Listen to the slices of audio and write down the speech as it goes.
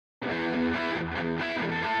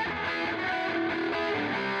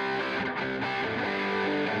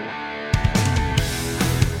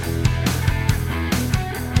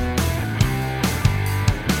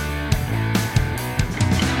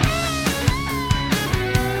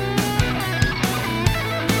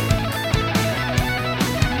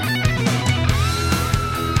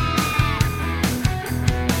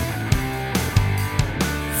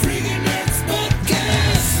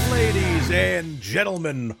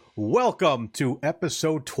Gentlemen, welcome to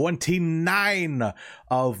episode 29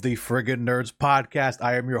 of the Friggin' Nerds podcast.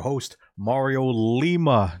 I am your host, Mario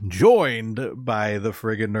Lima, joined by the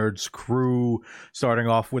Friggin' Nerds crew, starting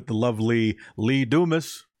off with the lovely Lee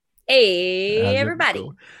Dumas. Hey,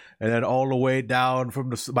 everybody. And then all the way down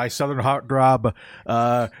from my southern heartthrob,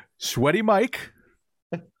 Sweaty Mike.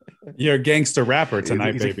 You're a gangster rapper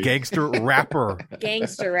tonight, He's baby. A gangster rapper.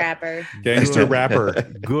 Gangster rapper. Gangster rapper.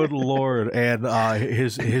 Good Lord. And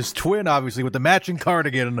his twin, obviously, with the matching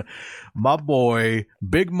cardigan, my boy,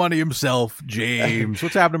 Big Money himself, James.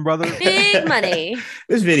 What's happening, brother? Big Money.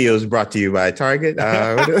 This video is brought to you by Target.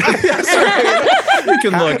 You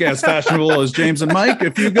can look as fashionable as James and Mike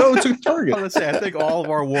if you go to Target. Let's say, I think all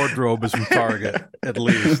of our wardrobe is from Target, at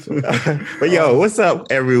least. But yo, what's up,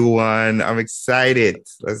 everyone? I'm excited.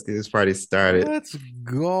 Let's get this party started. Let's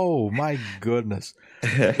go. My goodness.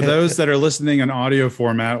 For those that are listening in audio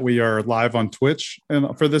format, we are live on Twitch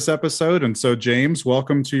for this episode. And so, James,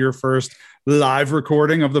 welcome to your first live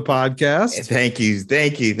recording of the podcast. Thank you.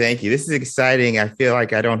 This is exciting. I feel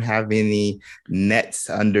like I don't have any nets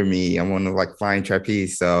under me. I'm on the flying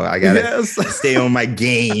trapeze, so I gotta stay on my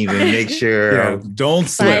game and make sure don't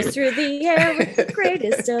slip. Flies through the air with the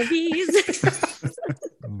greatest of ease.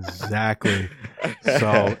 Exactly.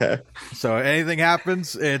 So anything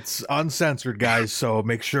happens, it's uncensored, guys. So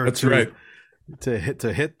make sure to hit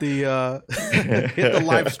the hit the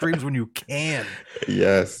live streams when you can.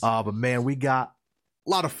 Yes. But man, we got a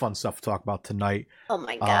lot of fun stuff to talk about tonight. Oh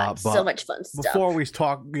my god, so much fun stuff. Before we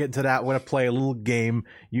get into that, we're gonna play a little game.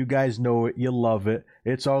 You guys know it, you love it.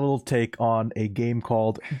 It's our little take on a game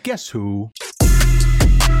called Guess Who.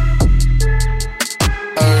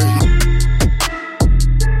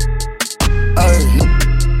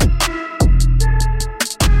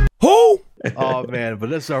 Who? Oh man, but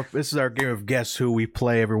this is our game of Guess Who. We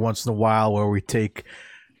play every once in a while where we take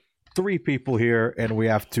three people here and we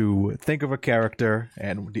have to think of a character,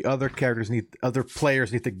 and the other players need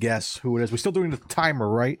to guess who it is. We're still doing the timer,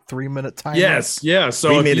 right? 3-minute timer. Yes, yeah.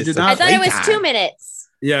 So if you did not, I thought it was 2 minutes.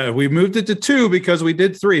 Yeah, we moved it to 2 because we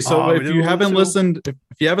did 3. So if you haven't listened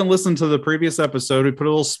to the previous episode, we put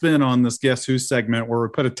a little spin on this Guess Who segment where we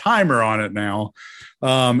put a timer on it now.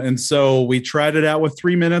 And so we tried it out with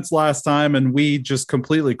 3 minutes last time and we just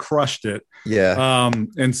completely crushed it. Yeah.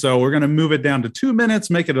 And so we're going to move it down to 2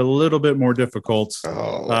 minutes, make it a little bit more difficult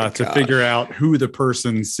to figure out who the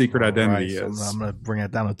person's secret identity is. So I'm going to bring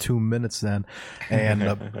it down to 2 minutes then.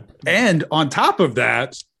 And and on top of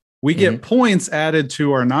that, we get points added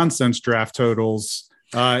to our nonsense draft totals.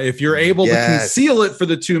 If you're able to conceal it for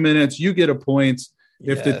the 2 minutes, you get a point.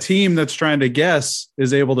 If the team that's trying to guess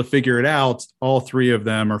is able to figure it out, all 3 of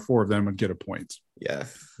them or 4 of them would get a point.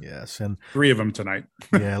 Yes. And 3 of them tonight.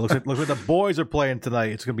 Yeah, looks like the boys are playing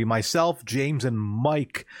tonight. It's going to be myself, James, and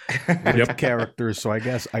Mike with characters. So I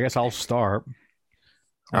guess I'll start.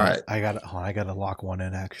 All right. I got to lock one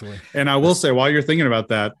in, actually. And I will say, while you're thinking about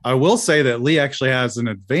that, I will say that Lee actually has an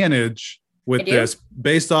advantage with this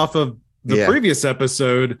based off of the previous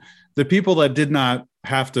episode. The people that did not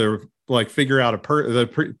have to figure out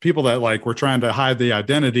people that were trying to hide the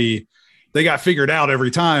identity, they got figured out every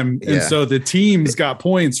time. Yeah. And so the teams got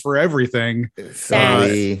points for everything.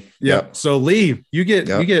 So Lee, you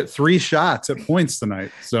get 3 shots at points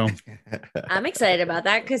tonight. So I'm excited about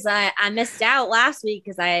that because I missed out last week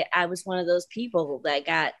because I was one of those people that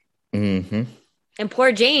got and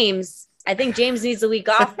poor James. I think James needs a week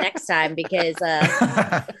off next time because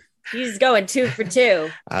he's going 2 for 2.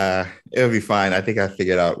 It'll be fine. I think I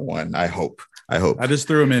figured out one. I hope. I just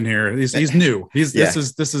threw him in here. He's new. This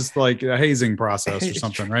is like a hazing process or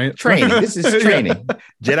something, right? Training. This is training.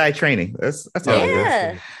 Jedi training. That's all it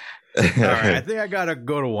is. All right. I think I gotta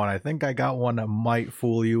go to one. I think I got one that might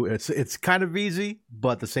fool you. It's kind of easy,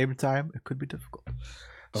 but at the same time, it could be difficult.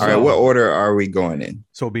 All right. What order are we going in?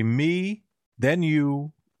 So it'll be me, then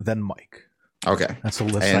you, then Mike. Okay. That's the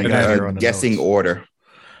list and, I got here on the guessing notes. order.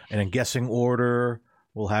 And in guessing order,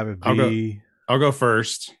 we'll have it be. I'll go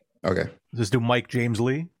first. Okay. Let's do Mike, James,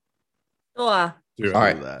 Lee. All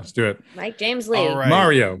right. Let's do it. Mike, James, Lee. All right.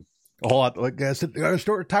 Mario. Hold on. I gotta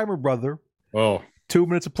start a timer, brother. Oh. 2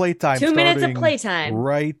 minutes of playtime. 2 minutes of playtime.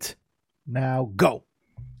 Right now. Go.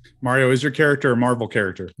 Mario, is your character a Marvel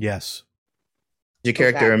character? Yes. Is your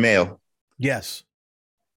character a male? Yes.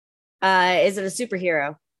 Is it a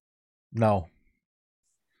superhero? No.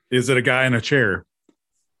 Is it a guy in a chair?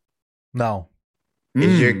 No.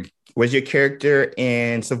 Was your character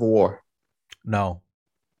in Civil War? No.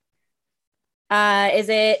 Is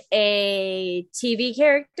it a TV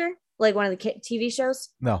character? Like one of the TV shows?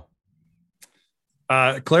 No.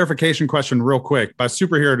 Clarification question real quick. By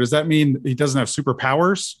superhero, does that mean he doesn't have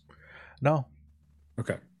superpowers? No.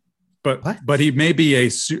 Okay. But he may be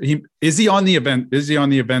is he on the event? Is he on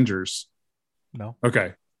the Avengers? No.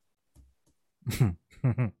 Okay.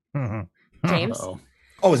 James?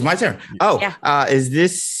 Oh, it's my turn. Oh, yeah. Is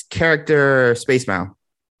this character Spacebound?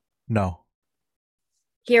 No.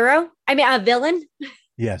 Hero? I mean, a villain?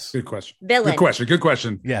 Yes. Good question. Villain. Good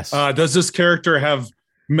question. Yes. Does this character have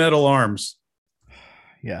metal arms?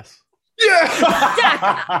 Yes. Yeah.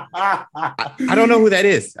 I don't know who that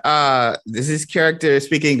is. Does this character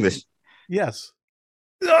speak English? Yes.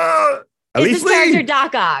 Is this character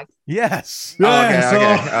Doc Ock? Yes.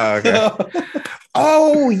 Okay.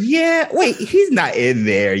 Oh yeah. Wait, he's not in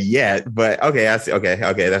there yet, but okay. I see. Okay,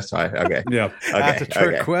 that's fine. Okay. Yeah. Okay. That's a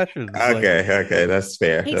trick question. Okay. That's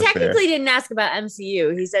fair. He technically didn't ask about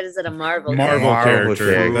MCU. He said, "Is it a Marvel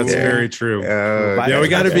character?" That's very true. We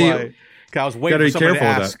got to be. I was waiting for someone to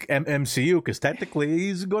ask MCU because technically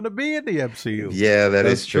he's going to be in the MCU. Yeah,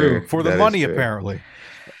 that's true. For the money, apparently.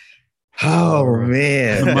 Oh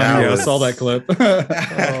man, I saw that clip. Yeah,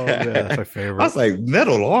 that's my favorite. I was like,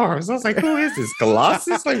 metal arms. I was like, who is this?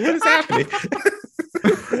 Colossus? Like, what is happening?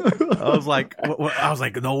 I was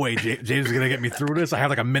like, no way, James is gonna get me through this. I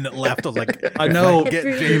have like a minute left. I was like, I know, get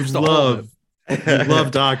James to you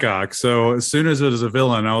love Doc Ock. So as soon as it is a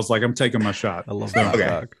villain, I was like, I'm taking my shot. I love Doc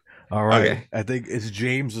Ock. All right, I think it's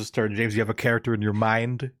James's turn. James, you have a character in your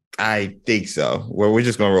mind? I think so. Well, we're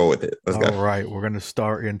just gonna roll with it. Let's go. All right, we're gonna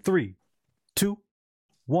start in 3, 2,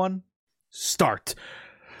 1, start.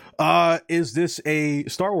 Is this a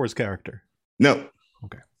Star Wars character? No.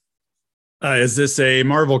 Okay. Is this a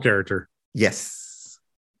Marvel character? Yes.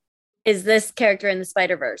 Is this character in the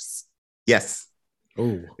Spider-Verse? Yes.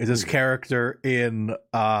 Oh. Is this character in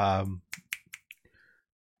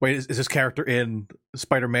is this character in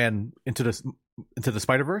Spider-Man Into the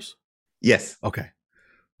Spider-Verse? Yes. Okay.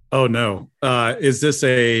 Oh no. Is this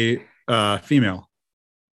a female?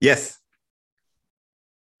 Yes.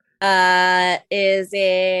 Is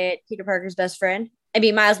it Peter Parker's best friend? I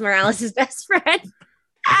mean, Miles Morales' best friend.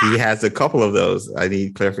 He has a couple of those. I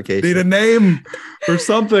need clarification. Need a name or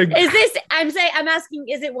something. Is this? I'm asking.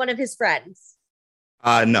 Is it one of his friends?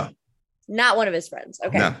 No. Not one of his friends.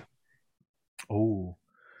 Okay. No.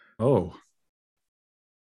 Oh.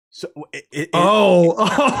 So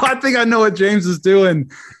I think I know what James is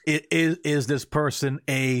doing. Is this person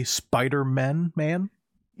a Spider-Man man?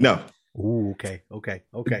 No. Ooh,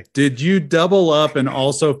 okay. Did you double up and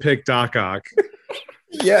also pick Doc Ock?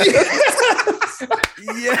 Yeah.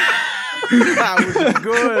 Yeah. That was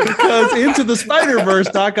good. Because Into the Spider-Verse,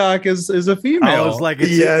 Doc Ock is a female. I was like,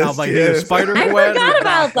 Spider-Gwen. I forgot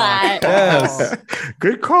about that. Yes.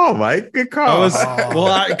 Good call, Mike. Good call.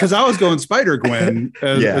 Because I was going Spider-Gwen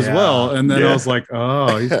as well. And then I was like,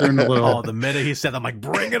 he's doing a little. Oh, the minute he said, I'm like,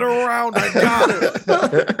 bring it around. I got it.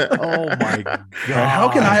 Oh, my God. How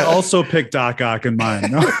can I also pick Doc Ock in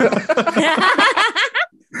mine?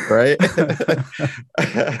 Right?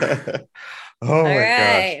 Oh my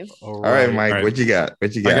gosh. All right, Mike. Right. What you got? I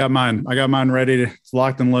got mine ready. It's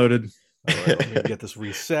locked and loaded. All right, let me get this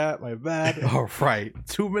reset. My bad. All right.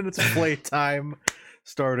 2 minutes of play time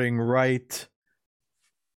starting right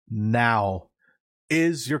now.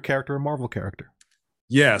 Is your character a Marvel character?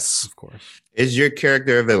 Yes. Of course. Is your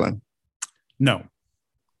character a villain? No.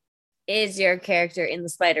 Is your character in the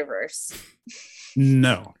Spider-Verse?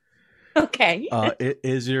 No. Okay.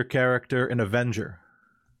 Is your character an Avenger?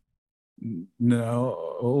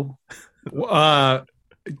 No.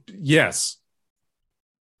 Yes.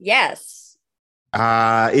 Yes.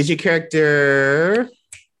 Is your character?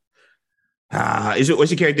 What's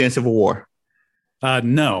your character in Civil War?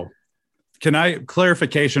 No. Can I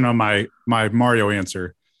clarification on my Mario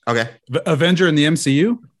answer? Okay. Avenger in the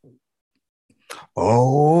MCU?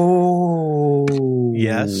 Oh.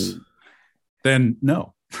 Yes. Then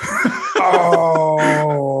no. Oh.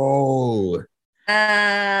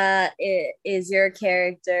 Is your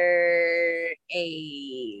character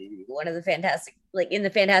one of the Fantastic, like in the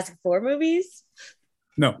Fantastic Four movies?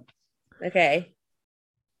 No. Okay.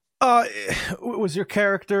 Was your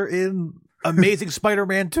character in Amazing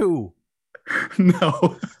Spider-Man 2?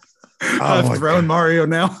 No. I've thrown Mario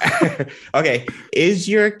now. Okay. Is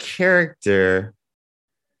your character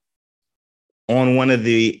on one of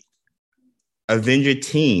the Avenger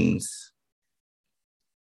teams?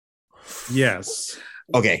 Yes.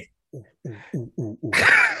 Okay.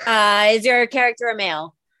 Is your character a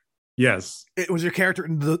male? Yes. It was your character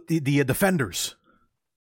in the Defenders.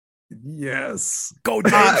 Yes. Go,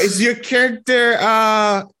 James. Is your character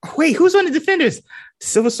wait, who's on the Defenders?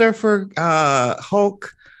 Silver Surfer,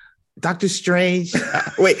 Hulk, Doctor Strange.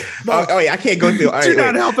 Wait, wait, I can't go through. All right, you're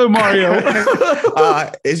not helping Mario.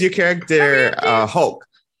 Is your character Hulk?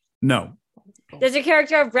 No. Does your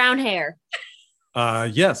character have brown hair?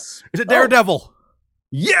 Yes. Is it Daredevil?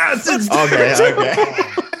 Yes. It's Okay.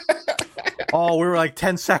 Oh, we were like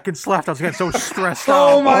 10 seconds left. I was getting so stressed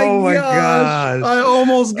out. Oh my gosh. I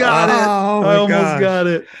almost got it. I almost got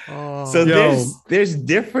it. So there's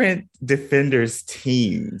different Defenders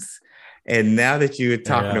teams. And now that you were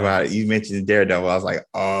talking about it, you mentioned Daredevil. I was like,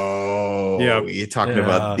 you're talking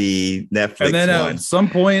about the Netflix and then one. At some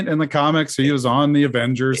point in the comics, he was on the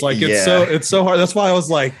Avengers. Like it's so hard. That's why I was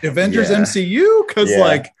like, Avengers MCU? Because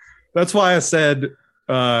like that's why I said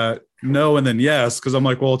no and then yes, because I'm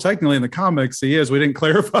like, well, technically in the comics he is. We didn't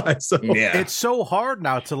clarify. So it's so hard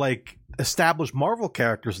now to like establish Marvel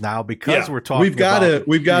characters now because we're talking. We've got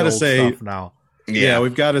to say stuff now.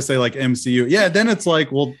 We've got to say like MCU. Yeah, then it's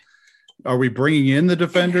like, well, are we bringing in the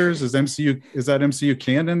Defenders? Is that MCU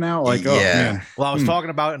canon now? Like, man. Well, I was talking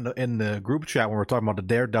about in the group chat when we're talking about the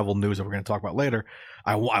Daredevil news that we're going to talk about later.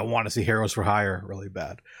 I want to see Heroes for Hire really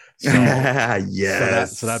bad. So,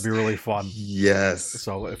 so that'd be really fun. Yes.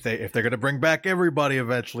 So if they're going to bring back everybody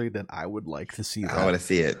eventually, then I would like to see that. I want to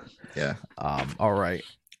see it. Yeah. All right,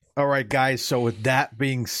 guys. So with that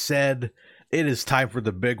being said, it is time for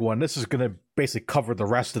the big one. This is going to basically cover the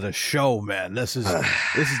rest of the show, man. This is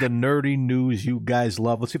the nerdy news you guys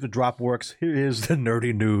love. Let's see if the drop works. Here is the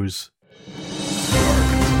nerdy news.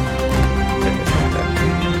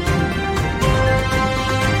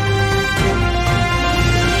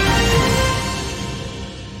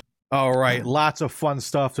 All right, lots of fun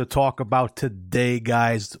stuff to talk about today,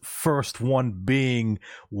 guys. First one being,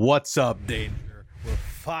 what's up, Danger? We're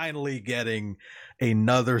finally getting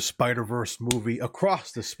another Spider-Verse movie,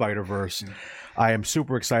 Across the Spider-Verse. I am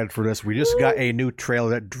super excited for this. We just got a new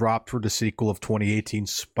trailer that dropped for the sequel of 2018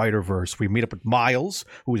 Spider-Verse. We meet up with Miles,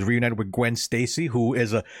 who is reunited with Gwen Stacy, who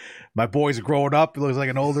is my boy's growing up. He looks like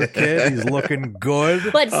an older kid. He's looking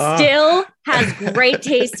good. But still has great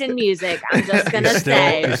taste in music. I'm just going to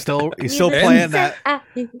say. He's still playing that.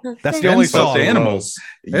 That's the only song. Stuffed animals.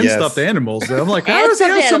 And stuffed animals. I'm like, how does he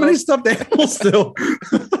have so many stuffed animals still?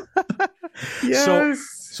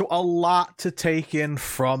 So a lot to take in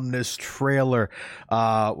from this trailer.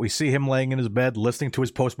 We see him laying in his bed, listening to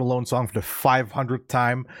his Post Malone song for the 500th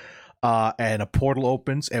time. And a portal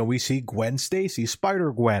opens, and we see Gwen Stacy,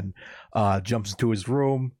 Spider-Gwen, jumps into his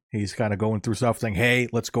room. He's kind of going through stuff, saying, hey,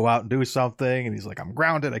 let's go out and do something. And he's like, I'm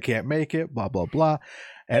grounded. I can't make it, blah, blah, blah.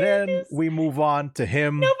 And then we move on to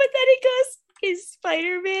him. No, but then he goes, is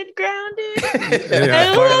Spider-Man grounded?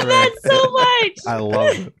 I love that so much. I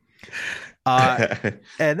love it.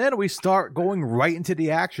 And then we start going right into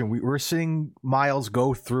the action. We're seeing Miles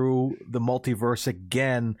go through the multiverse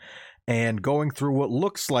again and going through what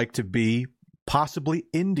looks like to be possibly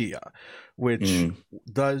India, which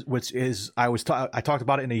is I talked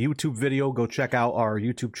about it in a YouTube video. Go check out our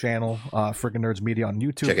YouTube channel, Freaking Nerds Media on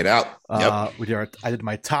YouTube. Check it out. I did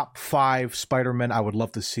my top 5 Spider-Man I would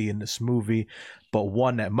love to see in this movie. But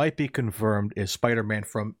one that might be confirmed is Spider-Man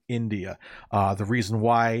from India. The reason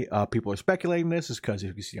why people are speculating this is because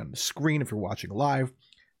if you see on the screen, if you're watching live,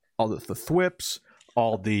 all the thwips,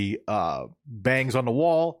 all the bangs on the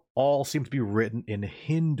wall, all seem to be written in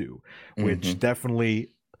Hindu, which definitely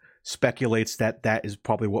speculates that is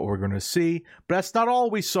probably what we're going to see. But that's not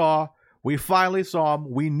all we saw. We finally saw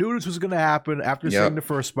him. We knew this was going to happen after seeing the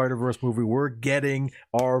first Spider-Verse movie. We're getting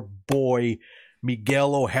our boy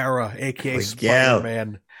Miguel O'Hara, a.k.a.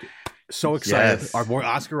 Spider-Man. So excited. Our boy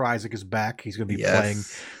Oscar Isaac is back. He's going to be playing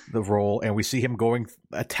the role. And we see him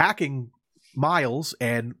attacking Miles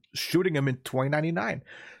and shooting him in 2099.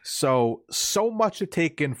 So much to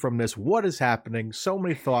take in from this. What is happening? So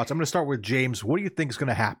many thoughts. I'm going to start with James. What do you think is going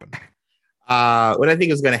to happen? What I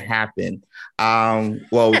think is going to happen.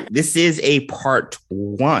 Well, this is a part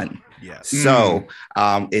 1. Yes. So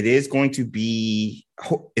it is going to be.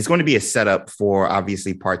 It's going to be a setup for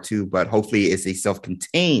obviously part 2, but hopefully it's a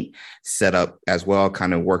self-contained setup as well,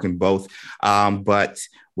 kind of working both. But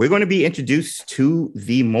we're going to be introduced to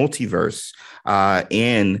the multiverse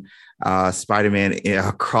in Spider-Man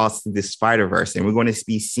across the Spider-Verse, and we're going to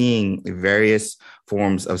be seeing various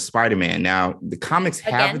forms of Spider-Man. Now, the comics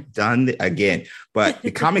have done again, but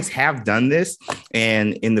the comics have done this.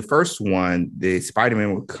 And in the first one, the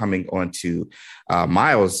Spider-Man was coming onto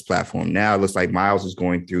Miles' platform. Now it looks like Miles is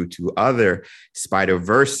going through to other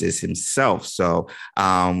Spider-Verses himself. So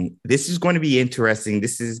this is going to be interesting.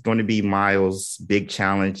 This is going to be Miles' big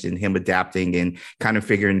challenge and him adapting and kind of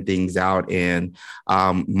figuring things out. And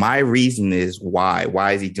my reason is why?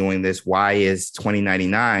 Why is he doing this? Why is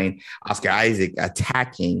 2099 Oscar Isaac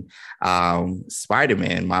attacking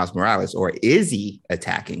Spider-Man, Miles Morales, or is he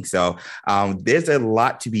attacking? So there's a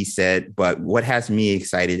lot to be said, but what has me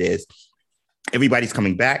excited is everybody's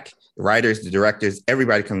coming back. The writers, the directors,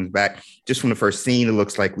 everybody comes back. Just from the first scene, it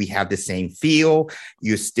looks like we have the same feel.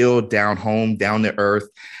 You're still down home, down to earth.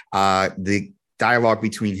 The dialogue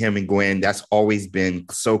between him and Gwen, that's always been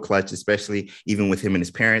so clutch, especially even with him and his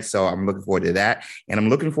parents. So I'm looking forward to that. And I'm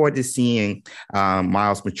looking forward to seeing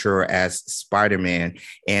Miles mature as Spider-Man.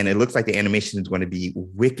 And it looks like the animation is going to be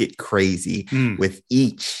wicked crazy with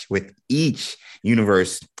each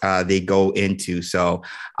universe they go into. So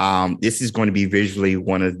this is going to be visually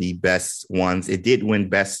one of the best ones. It did win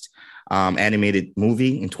Best Animated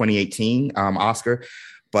Movie in 2018 Oscar.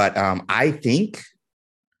 But I think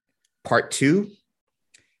Part 2,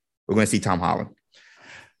 we're going to see Tom Holland.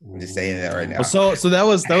 I'm just saying that right now. So that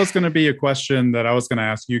was going to be a question that I was going to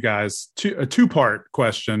ask you guys, a two-part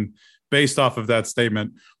question based off of that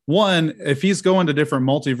statement. One, if he's going to different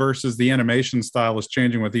multiverses, the animation style is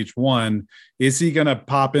changing with each one. Is he going to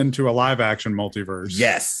pop into a live action multiverse?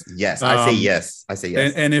 Yes. I say yes.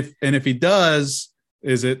 And if he does,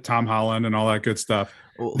 is it Tom Holland and all that good stuff?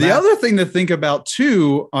 Well, the other thing to think about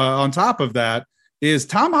too, on top of that, is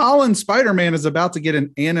Tom Holland's Spider-Man is about to get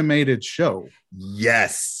an animated show.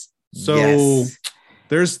 Yes. So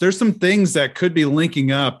there's some things that could be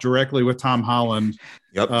linking up directly with Tom Holland.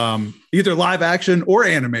 Yep. Either live action or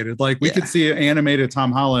animated. Like we could see an animated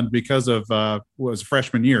Tom Holland because of was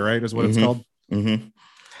freshman year, right? Is what it's called. Mm-hmm.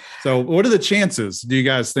 So what are the chances, do you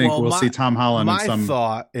guys think we'll see Tom Holland in some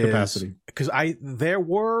capacity? Because there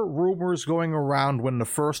were rumors going around when the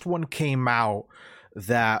first one came out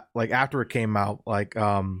that, like, after it came out, like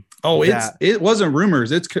it wasn't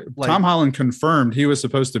rumors. It's like, Tom Holland confirmed he was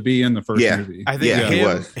supposed to be in the first movie. I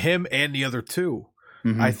think him and the other two.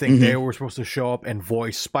 Mm-hmm. I think they were supposed to show up and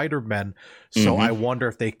voice Spider-Man. So I wonder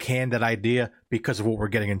if they canned that idea because of what we're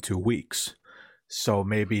getting in 2 weeks. So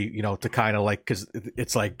maybe, to kind of like, because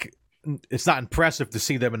it's like, it's not impressive to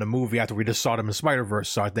see them in a movie after we just saw them in Spider-Verse.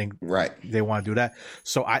 So I think they want to do that.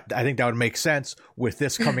 So I think that would make sense with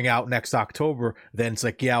this coming out next October. Then it's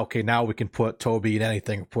like, now we can put Toby in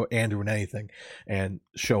anything, put Andrew in anything and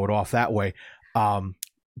show it off that way.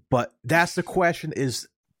 But that's the question, is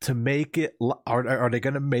to make it, are they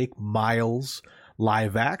going to make Miles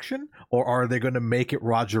live action, or are they going to make it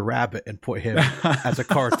Roger Rabbit and put him as a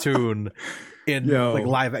cartoon in like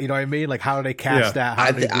live? You know what I mean? Like, how do they cast that?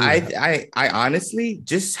 I honestly,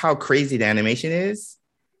 just how crazy the animation is,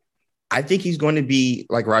 I think he's going to be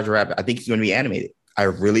like Roger Rabbit. I think he's going to be animated. I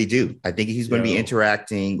really do. I think he's going to be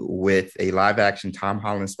interacting with a live action Tom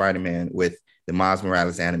Holland Spider-Man with the Miles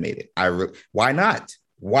Morales animated. Why not?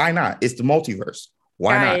 Why not? It's the multiverse.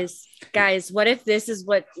 Why not? Guys, what if this is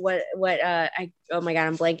what oh my God,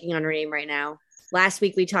 I'm blanking on her name right now. Last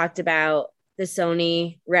week we talked about the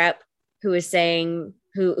Sony rep who was saying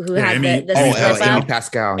who had Amy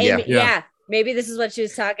Pascal. Yeah. Maybe this is what she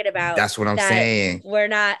was talking about. That's what I'm saying. We're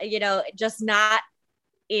not, just not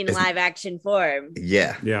in live action form.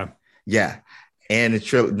 Yeah. And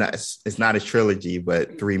it's not a trilogy,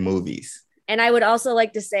 but 3 movies. And I would also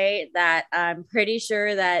like to say that I'm pretty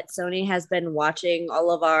sure that Sony has been watching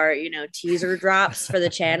all of our, teaser drops for the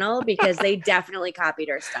channel, because they definitely copied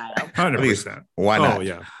our style. 100%. Why not? Oh,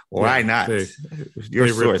 yeah. Why not? They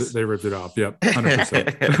ripped it off. Yep.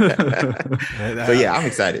 100%. So yeah, I'm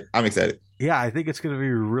excited. Yeah, I think it's going to be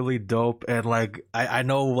really dope. And like, I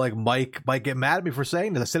know like Mike might get mad at me for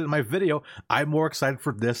saying this. I said it in my video. I'm more excied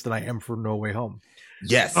for this than I am for No Way Home.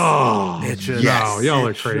 Yes. Oh, y'all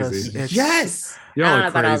are crazy. Y'all are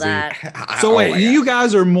crazy. So wait, you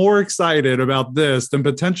guys are more excited about this than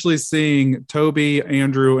potentially seeing Toby,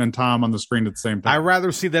 Andrew, and Tom on the screen at the same time? I'd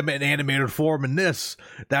rather see them in animated form in this.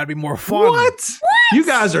 That'd be more fun. What? You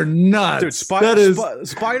guys are nuts. Dude,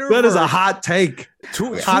 Spider-Verse. That is a hot take.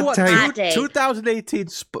 2018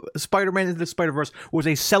 Spider-Man Into the Spider-Verse was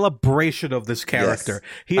a celebration of this character.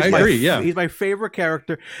 Yes. I agree. He's my favorite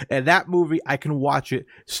character, and that movie, I can watch it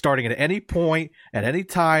starting at any point, at any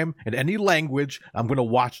time, in any language. I'm going to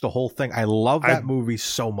watch the whole thing. I love that movie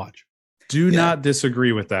so much. Do not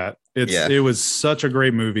disagree with that. It was such a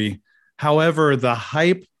great movie. However, the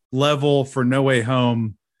hype level for No Way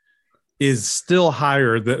Home is still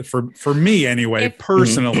higher for me anyway,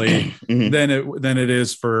 personally, than it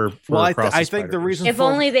is for I think the reason if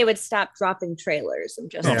only they would stop dropping trailers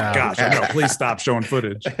and just my gosh, I know, please stop showing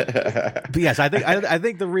footage. But yes, I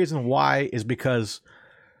think the reason why is because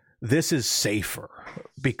this is safer,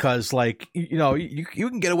 because like you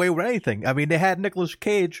can get away with anything. I mean, they had Nicolas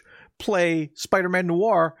Cage play Spider-Man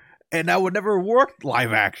Noir, and that would never work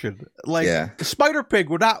live action. Like Spider-Pig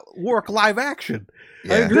would not work live action.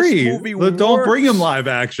 I agree. Don't bring him live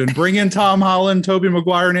action. Bring in Tom Holland, Tobey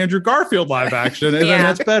Maguire, and Andrew Garfield live action, and then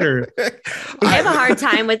that's better. I have a hard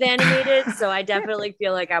time with animated, so I definitely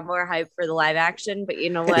feel like I'm more hyped for the live action. But you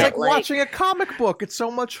know what? It's like watching a comic book. It's so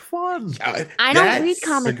much fun. I don't read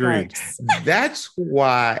comic books. That's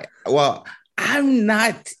why. Well, I'm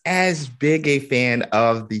not as big a fan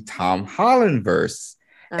of the Tom Holland verse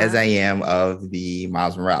as I am of the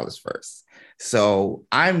Miles Morales verse. So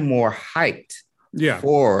I'm more hyped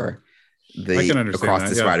for the Across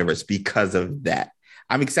the Spider-Verse because of that.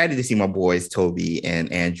 I'm excited to see my boys Toby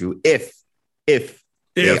and Andrew if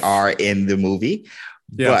they are in the movie.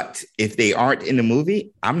 But if they aren't in the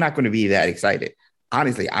movie, I'm not going to be that excited.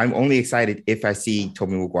 Honestly, I'm only excited if I see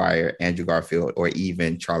Tobey Maguire, Andrew Garfield, or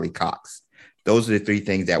even Charlie Cox. Those are the three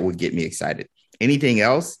things that would get me excited. Anything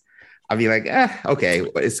else, I'll be like, okay,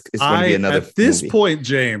 it's going to be another at this movie. Point,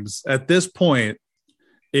 James, at this point,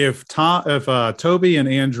 if Toby and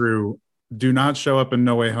Andrew do not show up in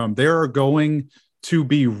No Way Home, there are going to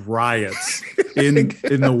be riots in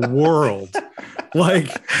the world. Like,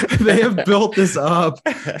 they have built this up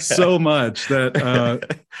so much that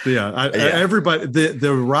everybody,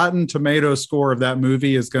 the Rotten Tomato score of that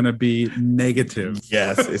movie is going to be negative.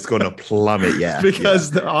 Yes, it's going to plummet.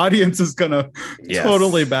 Because the audience is going to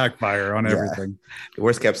totally backfire on everything. The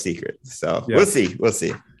worst kept secret. So we'll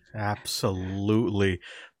see. Absolutely.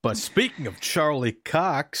 But speaking of Charlie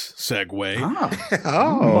Cox, segue.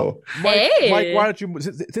 Mike, why don't you,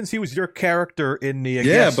 since he was your character in the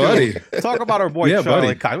buddy, talk about our boy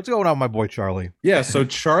Charlie Cox. What's going on, my boy Charlie? Yeah, so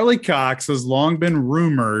Charlie Cox has long been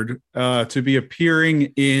rumored to be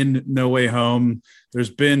appearing in No Way Home. There's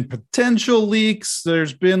been potential leaks.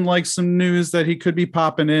 There's been like some news that he could be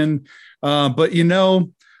popping in, but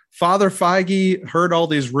Father Feige heard all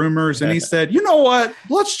these rumors and he said, you know what?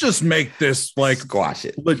 Let's just make this like squash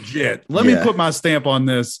it legit. Let me put my stamp on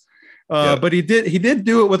this. But he did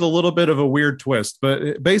do it with a little bit of a weird twist.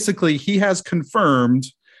 But basically, he has confirmed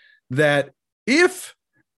that if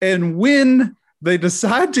and when they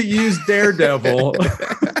decide to use Daredevil,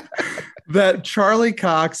 that Charlie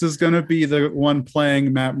Cox is going to be the one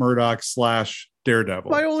playing Matt Murdock / Daredevil.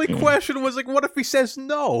 My only question was like, what if he says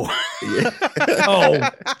no?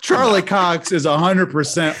 Charlie Cox is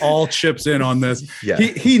 100% all chips in on this. Yeah.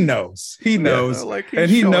 He knows. He knows. And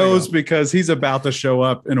he knows because he's about to show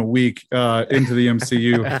up in a week into the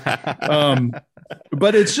MCU.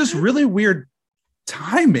 But it's just really weird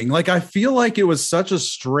timing. Like, I feel like it was such a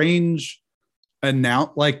strange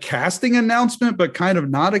casting announcement, but kind of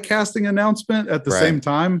not a casting announcement at the same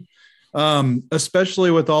time.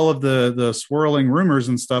 Especially with all of the swirling rumors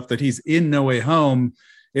and stuff that he's in No Way Home.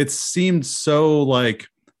 It seemed so like,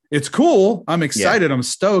 it's cool. I'm excited. I'm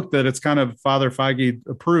stoked that it's kind of Father Feige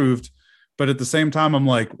approved. But at the same time, I'm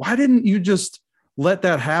like, why didn't you just let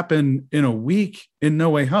that happen in a week in No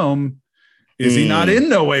Way Home? Is he not in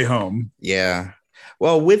No Way Home? Yeah.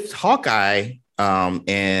 Well, with Hawkeye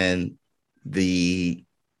and the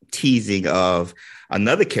teasing of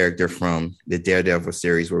another character from the Daredevil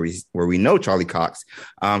series where we know Charlie Cox,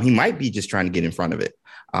 he might be just trying to get in front of it.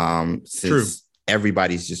 Since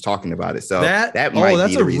everybody's just talking about it. So that's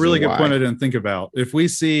a really good point I didn't think about. If we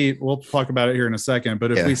see, we'll talk about it here in a second,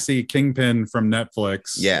 but if we see Kingpin from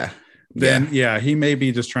Netflix, then he may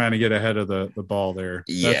be just trying to get ahead of the ball there.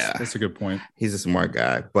 That's a good point. He's a smart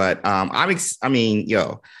guy, but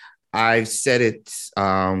I've said it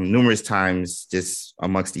numerous times just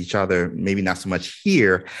amongst each other, maybe not so much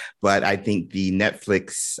here, but I think the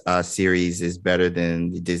Netflix series is better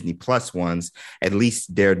than the Disney Plus ones. At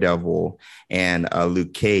least Daredevil and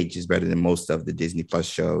Luke Cage is better than most of the Disney Plus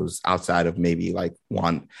shows outside of maybe like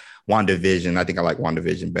WandaVision. I think I like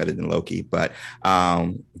WandaVision better than Loki, but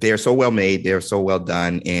they're so well made. They're so well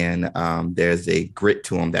done. And there's a grit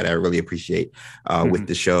to them that I really appreciate with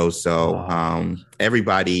the show. So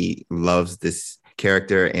everybody loves this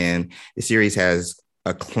character, and the series has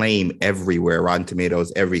acclaim everywhere, Rotten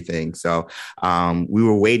Tomatoes, everything. So we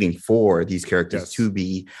were waiting for these characters to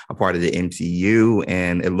be a part of the MCU.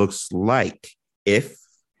 And it looks like if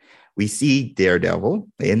we see Daredevil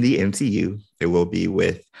in the MCU, it will be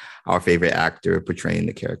with our favorite actor portraying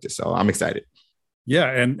the character. So I'm excited. Yeah,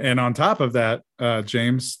 and on top of that,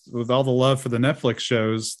 James, with all the love for the Netflix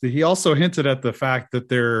shows, he also hinted at the fact that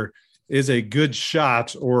there is a good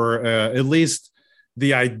shot, or at least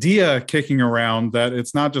the idea kicking around, that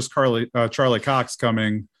it's not just Charlie Cox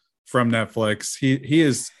coming from Netflix. He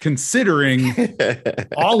is considering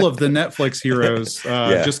all of the Netflix heroes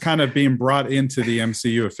just kind of being brought into the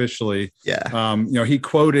MCU officially. Yeah.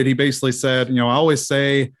 He basically said, I always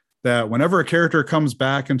say that whenever a character comes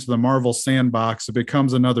back into the Marvel sandbox, it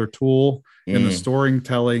becomes another tool in the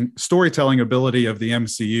storytelling ability of the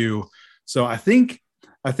MCU. So I think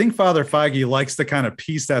Father Feige likes to kind of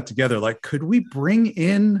piece that together. Like, could we bring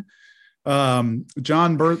in John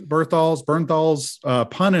Bernthal's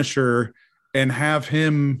Punisher and have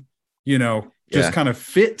him, just kind of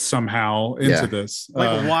fit somehow into this?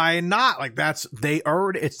 Like, why not? Like,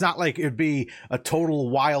 it's not like it'd be a total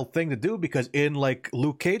wild thing to do, because in like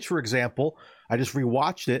Luke Cage, for example, I just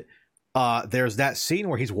rewatched it. There's that scene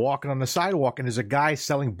where he's walking on the sidewalk and there's a guy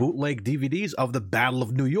selling bootleg DVDs of the Battle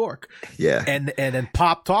of New York. Yeah. And then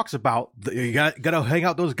Pop talks about, you gotta hang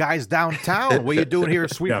out those guys downtown. What are you doing here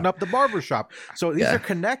sweeping up the barbershop? So these are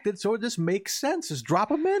connected. So it just makes sense. Just drop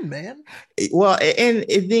them in, man. Well, and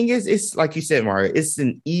the thing is, it's like you said, Mario, it's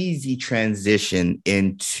an easy transition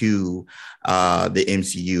into the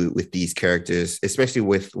MCU with these characters, especially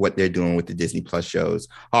with what they're doing with the Disney Plus shows.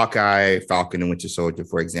 Hawkeye, Falcon and Winter Soldier,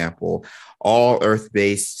 for example, all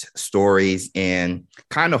Earth-based stories and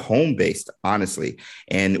kind of home-based, honestly.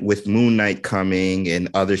 And with Moon Knight coming and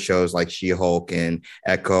other shows like She-Hulk and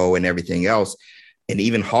Echo and everything else, and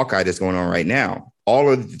even Hawkeye that's going on right now,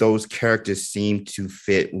 all of those characters seem to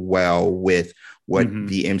fit well with what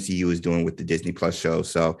the MCU is doing with the Disney Plus show.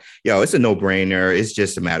 So, it's a no-brainer. It's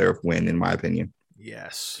just a matter of when, in my opinion.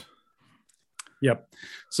 Yes. Yep.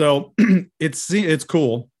 So it's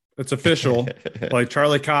cool. It's official. Like,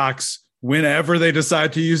 Charlie Cox, whenever they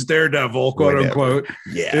decide to use Daredevil, quote unquote,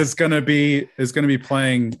 is going to be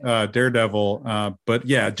playing Daredevil. But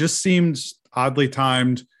it just seems oddly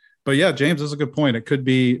timed. But James, that's a good point. It could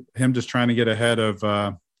be him just trying to get ahead of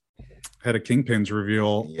Kingpin's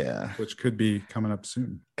reveal, which could be coming up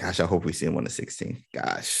soon. Gosh, I hope we see him on the 16th.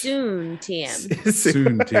 Gosh, soon, TM.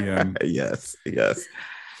 Soon, TM. Yes.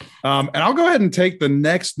 And I'll go ahead and take the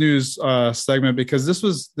next news segment, because this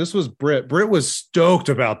was Britt. Britt was stoked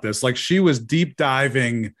about this. Like, she was deep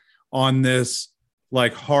diving on this,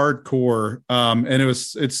 like, hardcore. And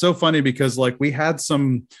it's so funny because, like, we had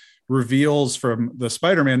some reveals from the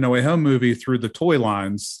Spider-Man No Way Home movie through the toy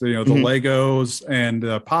lines, the Legos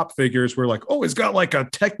and pop figures. We're like, oh, it's got like a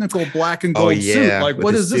technical black and gold suit. Like,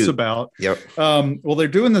 what is this about? Yep. Well, they're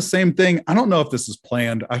doing the same thing. I don't know if this is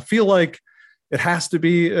planned. I feel like it has to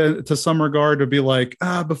be to some regard to be like,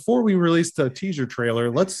 before we release the teaser trailer,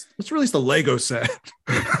 let's release the Lego set.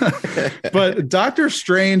 But Doctor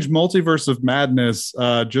Strange Multiverse of Madness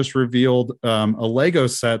just revealed a Lego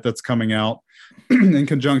set that's coming out in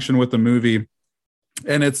conjunction with the movie.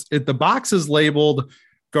 And the box is labeled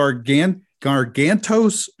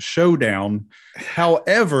Gargantos Showdown.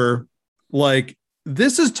 However, like,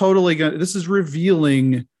 this is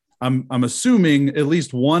revealing, I'm assuming, at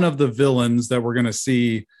least one of the villains that we're going to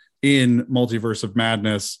see in Multiverse of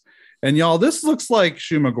Madness. And y'all, this looks like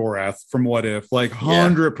Shuma-Gorath from What If, like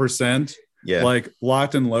 100%, like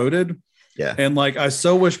locked and loaded. Yeah. And like, I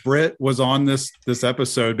so wish Britt was on this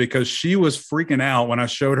episode, because she was freaking out when I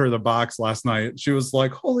showed her the box last night. She was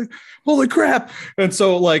like, holy crap. And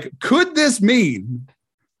so, like, could this mean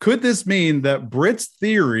that Britt's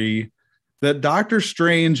theory that Doctor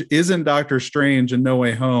Strange isn't Doctor Strange in No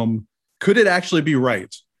Way Home, could it actually be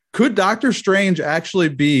right? Could Doctor Strange actually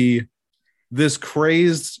be this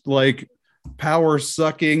crazed, like, power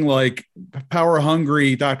sucking, like, power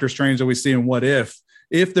hungry Doctor Strange that we see in What If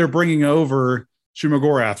they're bringing over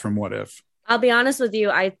Shuma-Gorath from What If? I'll be honest with you.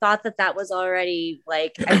 I thought that was already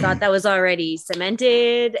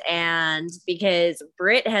cemented. And because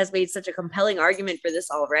Britt has made such a compelling argument for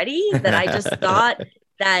this already, that I just thought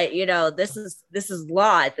that, this is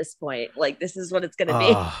law at this point. Like, this is what it's going to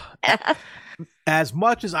be. As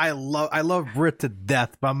much as I love Britt to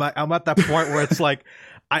death, but I'm at that point where it's like,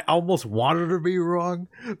 I almost wanted her to be wrong,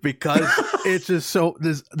 because it's just so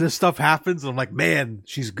this stuff happens. And I'm like, man,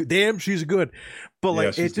 she's good. Damn, she's good. But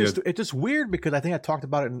like, it's just weird, because I think I talked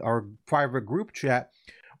about it in our private group chat,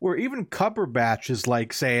 where even Cumberbatch is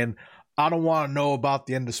like saying, I don't want to know about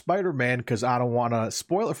the end of Spider-Man because I don't want to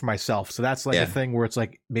spoil it for myself. So that's like a thing where it's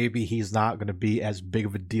like maybe he's not going to be as big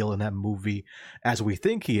of a deal in that movie as we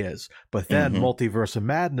think he is. But then Multiverse of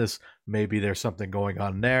Madness, maybe there's something going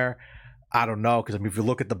on there. I don't know, because I mean, if you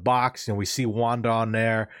look at the box, we see Wanda on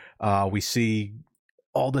there. We see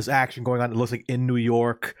all this action going on. It looks like in New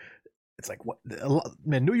York. It's like, what,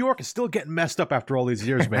 man, New York is still getting messed up after all these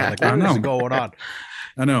years, man. Like, what is going on?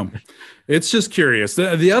 I know. It's just curious.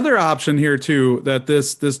 The other option here too, that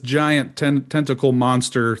this giant tentacle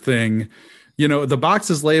monster thing, the box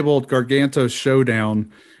is labeled Gargantos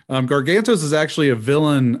Showdown. Gargantos is actually a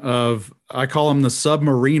villain of, I call him the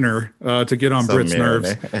Submariner to get on Brit's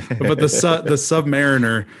nerves, but the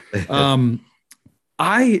Submariner.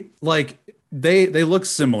 I like they look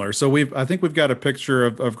similar. So I think we've got a picture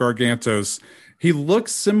of Gargantos. He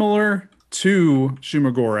looks similar to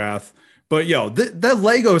Shumagorath. But that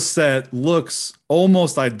Lego set looks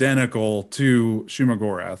almost identical to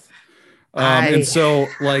Shumagorath. And so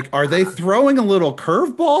like, are they throwing a little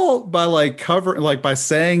curveball by by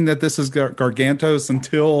saying that this is Gargantos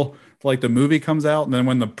until like the movie comes out? And then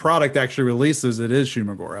when the product actually releases, it is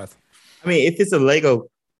Shumagorath. I mean, if it's a Lego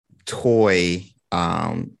toy,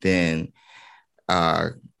 then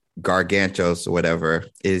Gargantos or whatever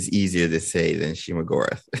is easier to say than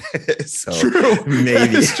Shumagorath. So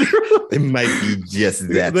maybe it might be just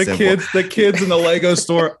that the simple. The kids in the Lego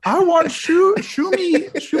store. I want Shuma.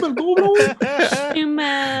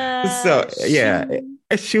 So yeah,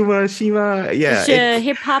 Shuma, yeah.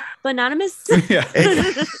 Hip Hop Anonymous. Yeah.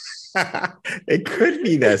 It could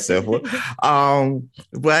be that simple.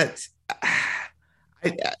 But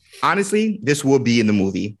honestly, this will be in the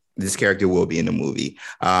movie. This character will be in the movie,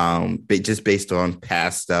 but just based on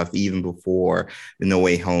past stuff, even before the No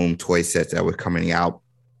Way Home toy sets that were coming out,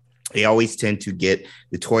 they always tend to get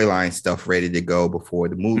the toy line stuff ready to go before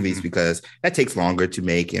the movies because that takes longer to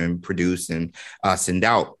make and produce and send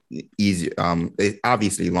out. Easier,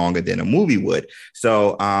 obviously longer than a movie would.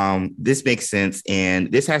 So this makes sense,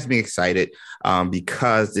 and this has me excited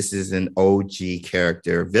because this is an OG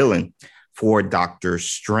character villain for Doctor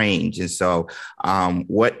Strange. And so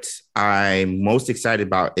what I'm most excited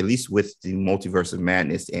about, at least with the Multiverse of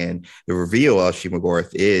Madness and the reveal of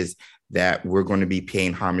Shumagorath, is that we're going to be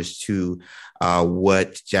paying homage to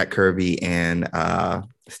what Jack Kirby and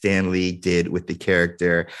Stan Lee did with the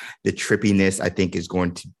character. The trippiness, I think, is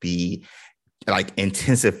going to be like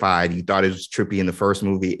intensified. You thought it was trippy in the first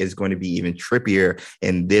movie, is going to be even trippier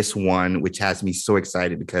in this one, which has me so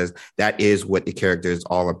excited because that is what the character is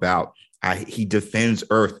all about. He defends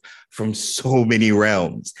Earth from so many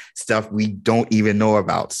realms, stuff we don't even know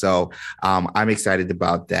about. So I'm excited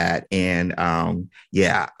about that. And I'm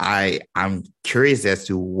curious as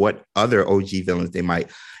to what other OG villains they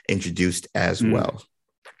might introduce as well.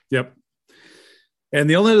 Yep. And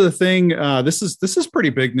the only other thing, this is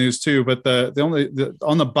pretty big news too, but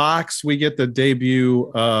on the box, we get the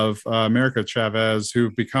debut of America Chavez,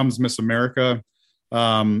 who becomes Miss America.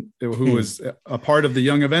 Who was a part of the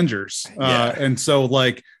Young Avengers. And so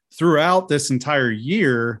like throughout this entire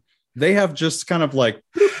year, they have just kind of like,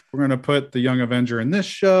 we're going to put the Young Avenger in this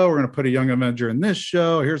show. We're going to put a Young Avenger in this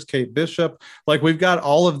show. Here's Kate Bishop. Like we've got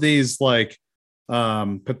all of these like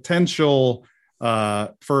potential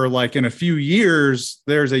for like in a few years,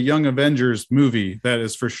 there's a Young Avengers movie that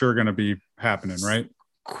is for sure going to be happening, right?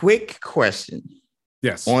 Quick question.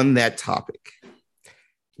 Yes. On that topic.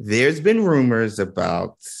 There's been rumors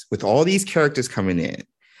about, with all these characters coming in,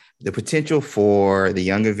 the potential for the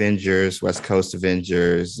Young Avengers, West Coast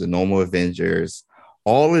Avengers, the normal Avengers,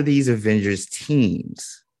 all of these Avengers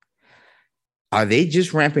teams. Are they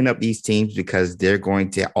just ramping up these teams because they're going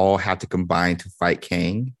to all have to combine to fight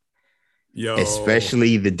Kang?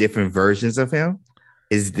 Especially the different versions of him.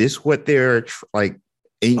 Is this what they're like?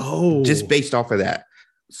 Just based off of that.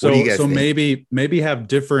 So maybe have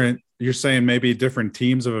different. You're saying maybe different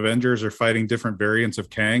teams of Avengers are fighting different variants of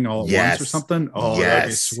Kang all at once or something? Oh, that'd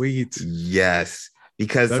be sweet. Yes.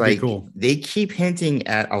 Because cool. They keep hinting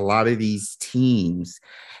at a lot of these teams.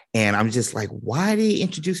 And I'm just like, why are they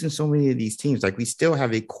introducing so many of these teams? Like we still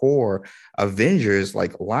have a core Avengers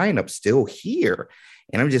like lineup still here.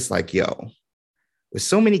 And I'm just like, with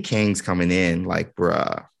so many Kangs coming in, like,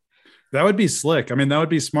 bruh. That would be slick. I mean, that would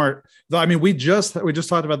be smart. I mean, we just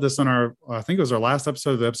talked about this on our, I think it was our last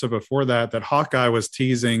episode, the episode before that Hawkeye was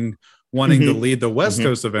teasing wanting to lead the West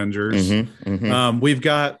Coast Avengers. We've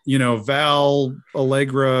got, Val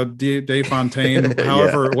Allegra De Fontaine,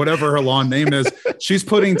 whatever her long name is. She's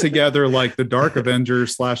putting together like the Dark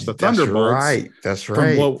Avengers / the Thunderbolts. That's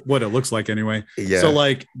right. From what it looks like anyway. Yeah. So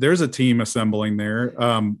like there's a team assembling there.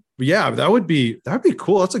 yeah, that'd be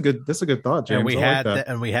cool. That's a good thought, James.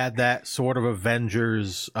 And we had that sort of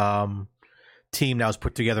Avengers team that was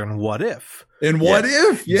put together in What If.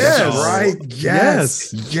 Yes. Right.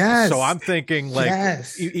 Yes. So I'm thinking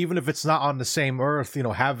even if it's not on the same Earth,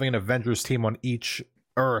 having an Avengers team on each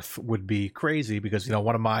Earth would be crazy, because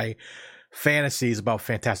one of my fantasies about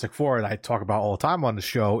Fantastic Four, and I talk about all the time on the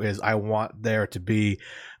show, is I want there to be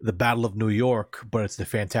the Battle of New York, but it's the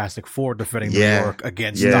Fantastic Four defending New York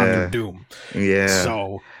against Doctor Doom.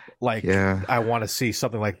 So I want to see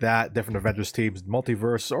something like that, different Avengers teams,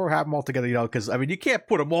 multiverse, or have them all together, because you can't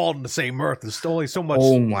put them all in the same Earth. There's only so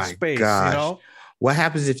much space. Gosh. What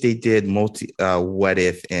happens if they did What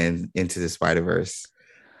If and Into the Spider-Verse?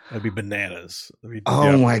 That'd be bananas.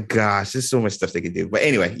 My gosh, there's so much stuff they could do. But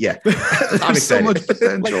anyway, I'm excited. So much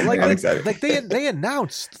potential. I'm excited. They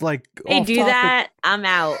announced they do that. I'm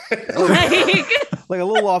out. A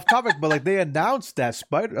little off topic, but they announced that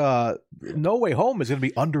No Way Home is going to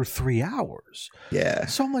be under 3 hours. Yeah.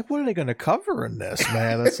 So I'm like, what are they going to cover in this,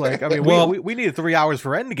 man? It's we needed 3 hours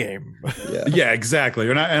for Endgame. Yeah,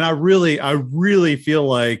 exactly. And I really feel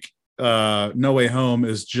like No Way Home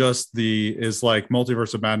is like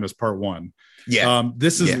Multiverse of Madness Part 1. Yeah.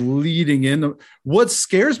 This is leading in. What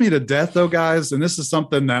scares me to death, though, guys, and this is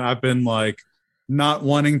something that I've been not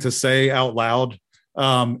wanting to say out loud.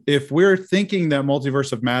 If we're thinking that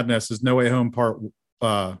Multiverse of Madness is No Way Home Part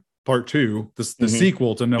 2, the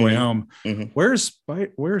sequel to No Way Home, where's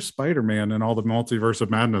Spider-Man and all the Multiverse of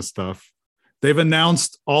Madness stuff? They've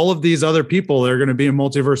announced all of these other people that are going to be in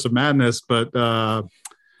Multiverse of Madness, but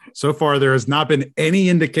so far, there has not been any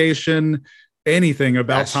indication, anything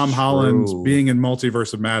about Tom Holland being in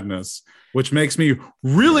Multiverse of Madness, which makes me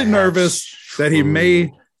really nervous that he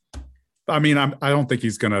may. I don't think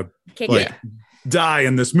he's gonna die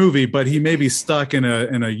in this movie, but he may be stuck in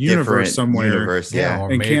a universe somewhere,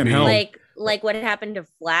 and can't help. Like what happened to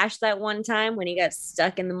Flash that one time when he got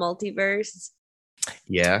stuck in the multiverse.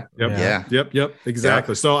 Yep.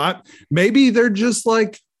 Exactly. So maybe they're just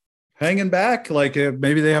hanging back,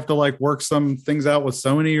 maybe they have to work some things out with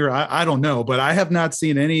Sony, or I don't know, but I have not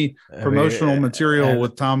seen any promotional material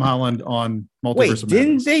with Tom Holland on Multiverse of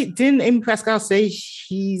Madness. Didn't Amy Pascal say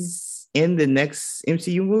she's in the next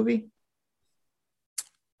MCU movie?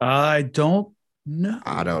 I don't know.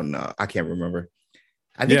 I can't remember.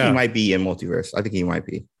 I think he might be in Multiverse. I think he might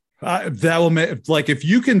be. That will make if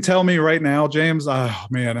you can tell me right now, James. Oh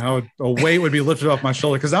man, a weight would be lifted off my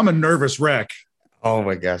shoulder, because I'm a nervous wreck. Oh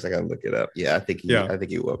my gosh, I gotta look it up. I think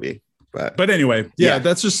he will be. But anyway,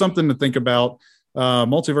 that's just something to think about.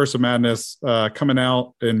 Multiverse of Madness coming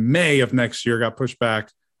out in May of next year. Got pushed back.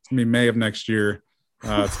 It's gonna be May of next year.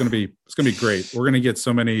 It's gonna be great. We're gonna get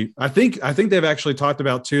so many. I think they've actually talked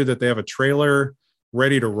about too that they have a trailer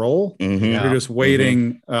ready to roll. We're just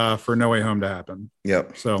waiting for No Way Home to happen.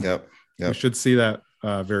 Yep. So we should see that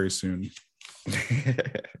very soon.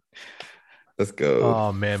 Let's go.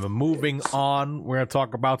 Oh man, but moving on, we're going to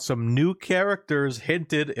talk about some new characters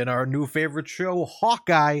hinted in our new favorite show,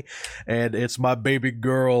 Hawkeye, and it's my baby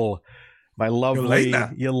girl, my lovely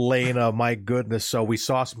Yelena. My goodness. So we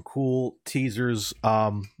saw some cool teasers,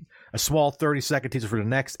 a small 30-second teaser for the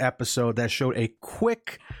next episode that showed a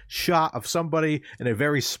quick shot of somebody in a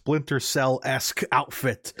very Splinter Cell-esque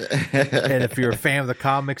outfit. And if you're a fan of the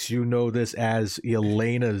comics, you know this as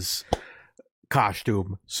Yelena's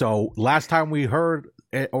costume. So last time we heard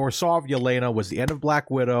or saw of Yelena was the end of Black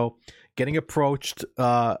Widow, getting approached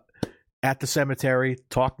at the cemetery,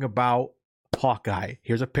 talking about Hawkeye.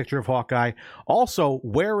 Here's a picture of Hawkeye also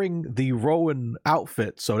wearing the Rowan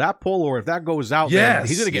outfit. So that Polaroid, if that goes out, then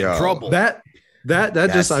he's gonna get in trouble. That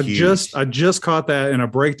I just caught that in a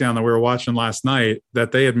breakdown that we were watching last night,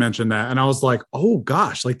 that they had mentioned that, and I was like, oh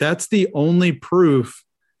gosh, that's the only proof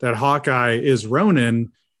that Hawkeye is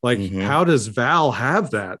Ronin. How does Val have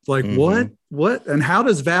that? What? And how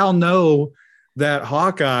does Val know that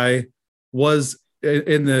Hawkeye was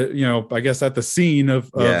in the, I guess at the scene of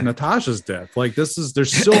Natasha's death?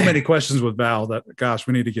 There's so many questions with Val that, gosh,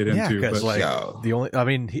 we need to get into. He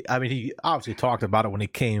obviously talked about it when he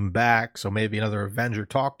came back. So maybe another Avenger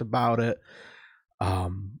talked about it.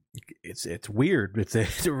 It's weird.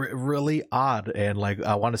 It's really odd. And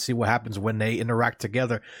I want to see what happens when they interact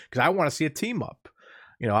together, because I want to see a team up.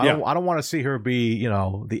 I don't want to see her be,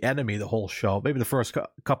 the enemy the whole show. Maybe the first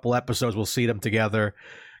couple episodes we'll see them together.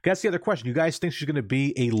 That's the other question. You guys think she's going to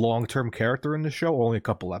be a long-term character in the show, or only a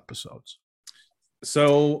couple episodes?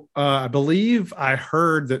 So I believe I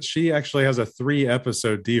heard that she actually has a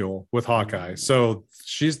 3-episode deal with Hawkeye. So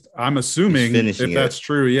I'm assuming if that's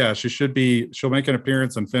true, she'll make an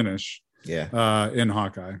appearance and finish in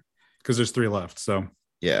Hawkeye, because there's 3 left. So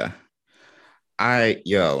Yeah.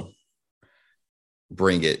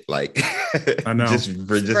 Bring it. Like, I know. just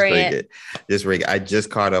bring it. Just bring it. I just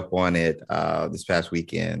caught up on it this past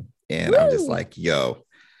weekend, and I'm just like, all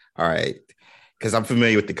right. Because I'm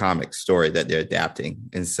familiar with the comic story that they're adapting.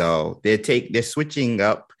 And so they're switching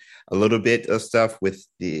up a little bit of stuff with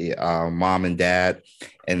the mom and dad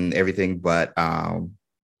and everything. But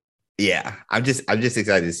yeah, I'm just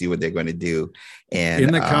excited to see what they're going to do. And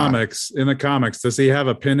in the comics, does he have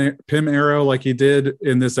a Pym arrow like he did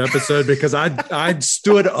in this episode? Because I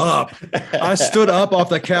stood up. I stood up off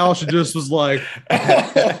the couch and just was like,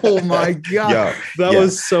 oh my God. That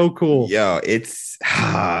was so cool. It's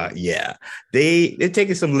yeah. They're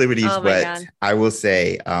taking some liberties, but God. I will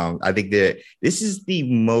say, I think that this is the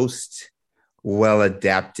most well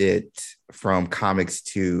adapted from comics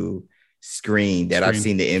to screen that I've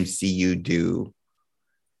seen the MCU do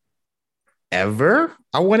ever.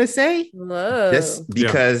 I want to say, just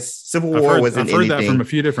because Civil War wasn't anything. I've heard that from a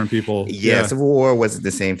few different people. Yeah, Civil War wasn't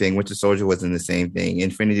the same thing. Winter Soldier wasn't the same thing.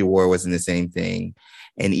 Infinity War wasn't the same thing.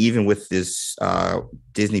 And even with this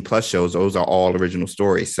Disney Plus shows, those are all original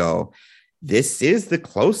stories. So this is the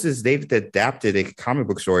closest they've adapted a comic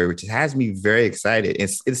book story, which has me very excited.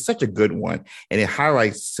 It's such a good one, and it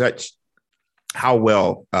highlights how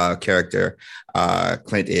well character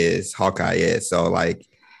Clint is, Hawkeye is. So like,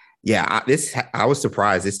 yeah, I was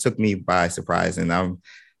surprised. This took me by surprise, and I'm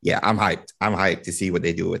hyped. I'm hyped to see what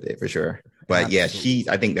they do with it for sure. But absolutely.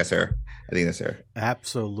 I think that's her.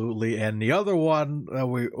 Absolutely. And the other one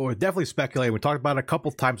we're definitely speculating. We talked about it a couple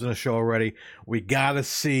times in the show already. We got to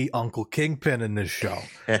see Uncle Kingpin in this show.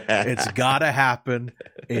 It's got to happen.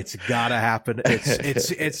 It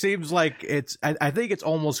seems like I think it's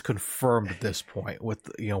almost confirmed at this point with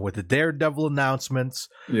the Daredevil announcements.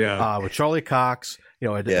 Yeah. With Charlie Cox.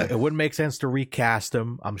 It wouldn't make sense to recast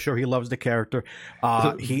him. I'm sure he loves the character.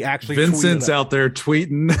 He actually Vincent's out there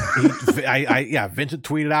tweeting. Vincent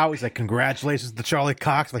tweeted out. He's like, "Congratulations to Charlie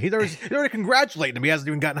Cox." Like he's already congratulating him. He hasn't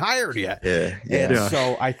even gotten hired yet. Yeah.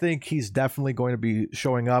 So I think he's definitely going to be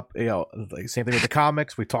showing up. Like same thing with the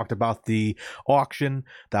comics. We talked about the auction.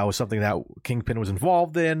 That was something that Kingpin was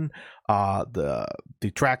involved in. The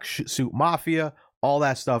track suit mafia. All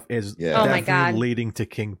that stuff is definitely leading to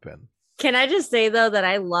Kingpin. Can I just say, though, that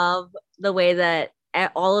I love the way that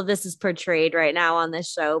all of this is portrayed right now on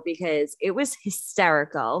this show, because it was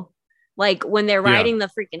hysterical. Like when they're riding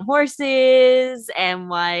the freaking horses and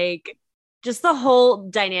like just the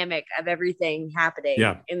whole dynamic of everything happening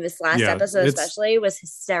in this last episode, especially, was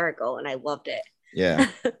hysterical. And I loved it. Yeah.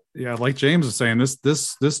 Yeah. Like James was saying,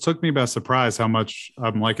 this took me by surprise how much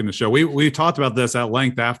I'm liking the show. We talked about this at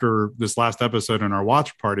length after this last episode in our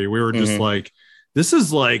watch party. We were just like, this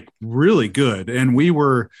is like really good. And we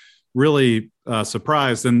were really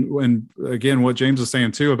surprised. And again, what James was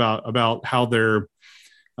saying too about how they're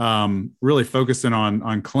really focusing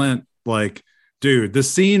on Clint, like, dude, the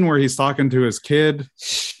scene where he's talking to his kid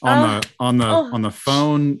on the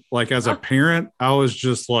phone, like as a parent, I was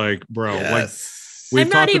just like, bro, like I'm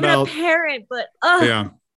not even a parent, but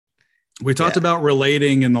we talked about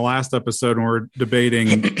relating in the last episode when we're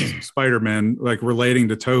debating Spider-Man, like relating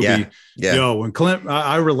to Toby. Yo, when Clint,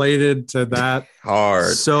 I related to that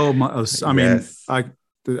hard so much. I mean, I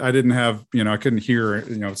didn't have, I couldn't hear,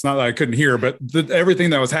 it's not that I couldn't hear, but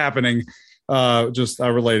everything that was happening, I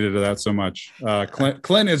related to that so much.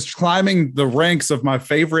 Clint is climbing the ranks of my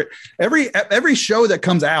favorite, every show that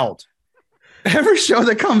comes out. Every show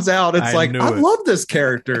that comes out, it's I love this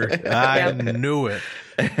character. I knew it.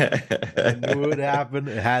 I knew it would happen.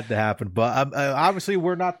 It had to happen. But obviously,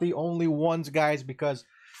 we're not the only ones, guys, because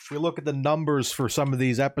if we look at the numbers for some of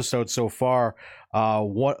these episodes so far,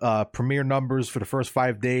 premiere numbers for the first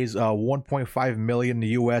 5 days, 1.5 million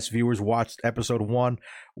U.S. viewers watched episode 1,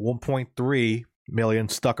 1.3 million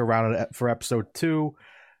stuck around for episode 2,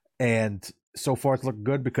 and so far it's looked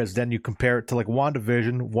good because then you compare it to like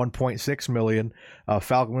WandaVision, 1.6 million,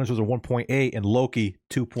 Falcon Winter was a 1.8, and Loki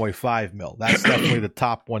 2.5 mil. That's definitely the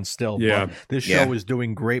top one still. Yeah, but this show is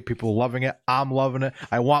doing great. People are loving it. I'm loving it.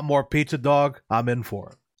 I want more Pizza Dog. I'm in for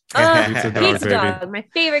it. Pizza Dog, my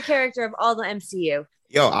favorite character of all the MCU.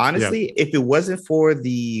 Yo, honestly, if it wasn't for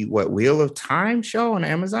the Wheel of Time show on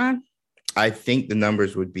Amazon, I think the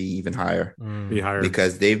numbers would be even higher. Be higher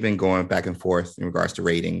because they've been going back and forth in regards to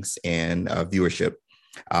ratings and viewership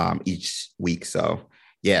each week. So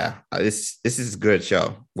yeah, this is a good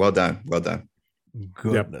show. Well done.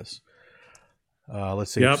 Goodness.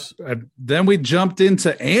 Let's see. Yep. Then we jumped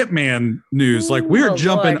into Ant-Man news. Like we're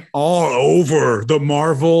jumping all over the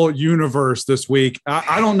Marvel universe this week.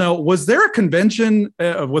 I don't know. Was there a convention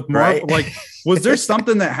with Marvel? Right. Like, was there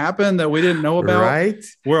something that happened that we didn't know about? Right.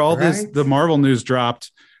 Where all the Marvel news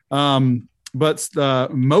dropped. But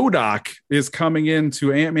MODOK is coming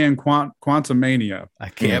into Ant-Man Quantumania. I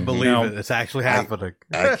can't believe it. It's actually happening.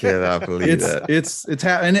 I cannot believe it. It's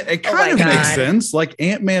happening. It kind of makes sense. Like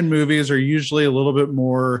Ant-Man movies are usually a little bit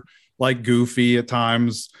more like goofy at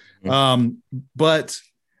times. But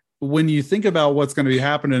when you think about what's going to be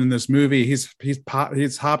happening in this movie,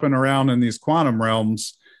 he's hopping around in these quantum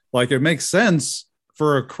realms. Like it makes sense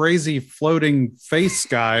for a crazy floating face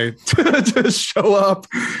guy to show up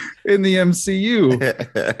in the MCU.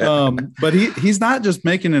 But he's not just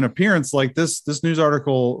making an appearance. Like this news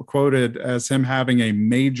article quoted as him having a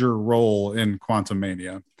major role in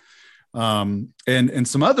Quantumania. And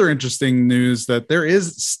some other interesting news that there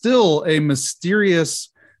is still a mysterious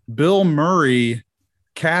Bill Murray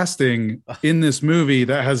casting in this movie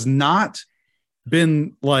that has not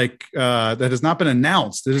been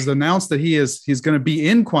announced. It is announced that he's going to be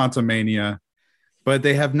in Quantumania, but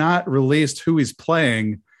they have not released who he's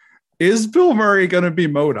playing. Is Bill Murray going to be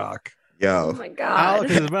MODOK? Oh my God.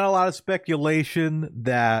 There's been a lot of speculation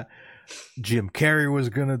that Jim Carrey was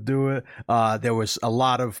going to do it. There was a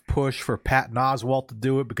lot of push for Patton Oswalt to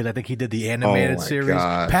do it because I think he did the animated series.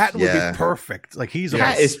 God. Patton would be perfect. Like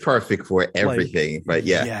Pat is perfect for everything. But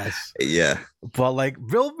yeah. But like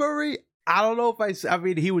Bill Murray, I don't know if I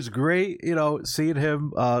mean, he was great, seeing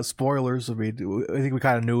him, spoilers. I mean, I think we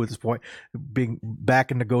kind of knew at this point, being back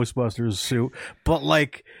in the Ghostbusters suit, but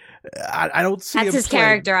like, I don't see that's his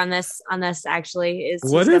character on this actually he's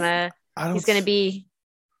gonna bring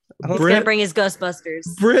his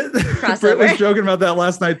Ghostbusters. Britt was joking about that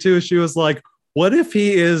last night too. She was like, what if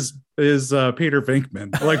he is Peter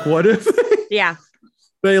Venkman? Like, what if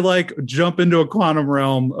they like jump into a quantum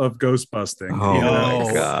realm of ghost busting?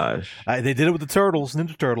 My gosh. They did it with the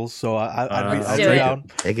Ninja Turtles. So I'd be down.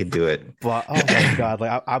 They could do it. But oh my God,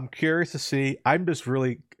 like I'm curious to see. I'm just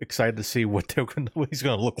really excited to see what he's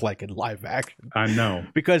going to look like in live action. I know.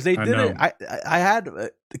 Because they did it. I had,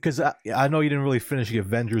 because I know you didn't really finish the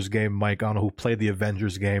Avengers game, Mike. I don't know who played the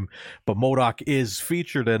Avengers game, but MODOK is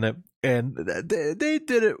featured in it. And they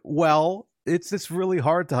did it well. It's really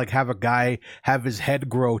hard to like have a guy have his head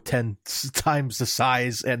grow 10 times the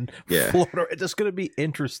size and float. It's just going to be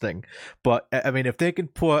interesting. But I mean, if they can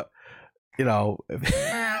put,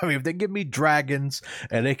 if they give me dragons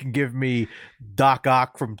and they can give me Doc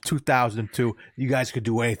Ock from 2002, you guys could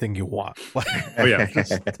do anything you want.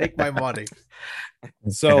 Just take my money.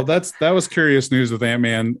 So that was curious news with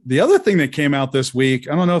Ant-Man. The other thing that came out this week,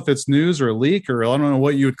 I don't know if it's news or a leak, or I don't know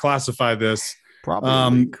what you would classify this. Probably a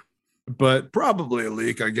leak. But probably a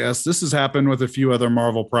leak, I guess. This has happened with a few other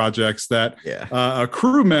Marvel projects that a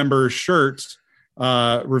crew member's shirt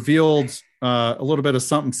revealed a little bit of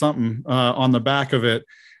something on the back of it.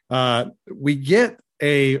 We get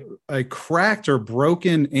a cracked or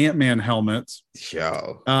broken Ant-Man helmet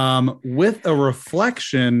with a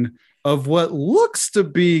reflection of what looks to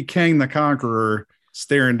be Kang the Conqueror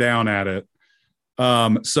staring down at it.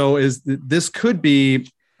 So this could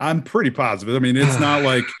be, I'm pretty positive. I mean, it's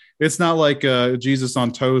not like a Jesus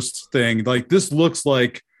on toast thing. Like this looks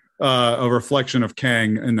like a reflection of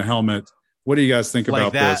Kang in the helmet. What do you guys think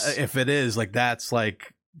about this? If it is like, that's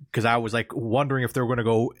like, because I was like wondering if they were going to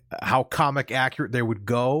go how comic accurate they would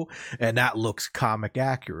go, and that looks comic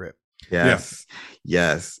accurate. Yes.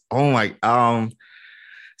 Oh my.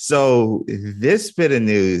 So this bit of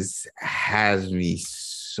news has me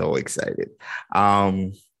so excited.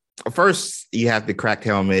 First, you have the cracked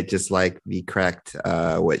helmet, just like the cracked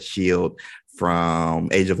shield from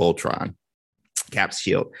Age of Ultron, Cap's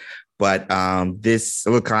shield. But this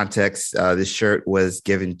little context, this shirt was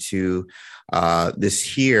given to a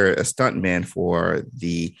stuntman for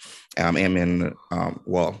the Ant-Man,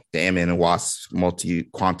 the Ant-Man and Wasp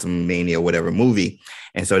Quantumania, whatever movie.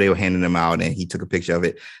 And so they were handing them out, and he took a picture of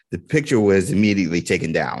it. The picture was immediately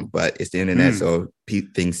taken down, but it's the internet, so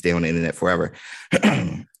things stay on the internet forever.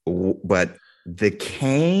 But the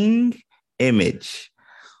Kang image,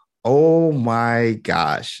 oh my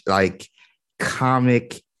gosh, like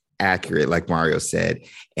comic accurate, like Mario said,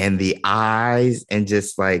 and the eyes, and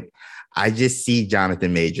just like I just see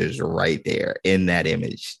Jonathan Majors right there in that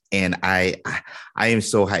image, and I am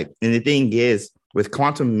so hyped. And the thing is, with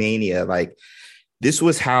Quantumania, like this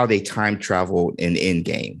was how they time traveled in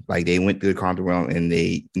Endgame. Like they went through the quantum realm and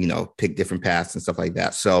they, picked different paths and stuff like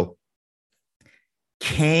that. So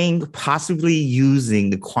Kang possibly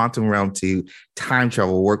using the quantum realm to time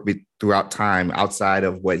travel, work throughout time outside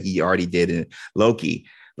of what he already did in Loki.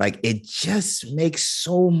 Like, it just makes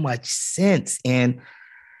so much sense. And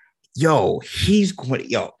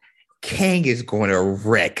Kang is going to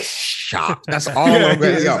wreck shop. That's all I'm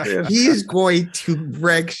going to He is going to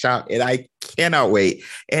wreck shop, and I cannot wait.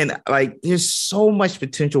 And like, there's so much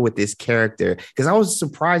potential with this character, because I was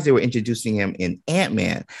surprised they were introducing him in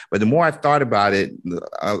Ant-Man. But the more I thought about it,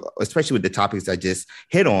 especially with the topics I just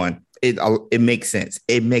hit on, it makes sense.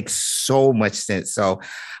 It makes so much sense. So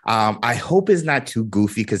I hope it's not too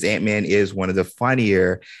goofy, because Ant-Man is one of the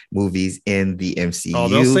funnier movies in the MCU. Oh,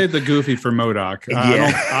 they'll save the goofy for MODOK.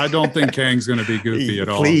 Yeah. I don't think Kang's going to be goofy at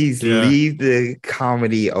all. Please leave the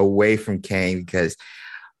comedy away from Kang, because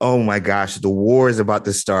oh my gosh, the war is about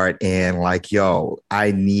to start, and like,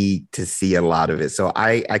 I need to see a lot of it. So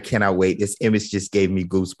I cannot wait. This image just gave me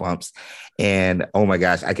goosebumps, and oh my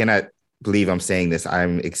gosh, I cannot believe I'm saying this.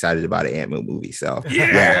 I'm excited about an Ant-Man movie. So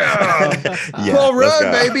well,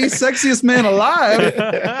 run, baby, sexiest man alive.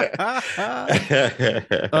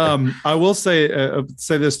 I will say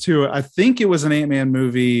this too. I think it was an Ant-Man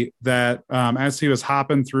movie that as he was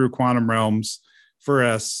hopping through quantum realms for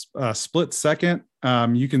a split second,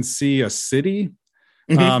 you can see a city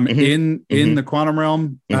in the quantum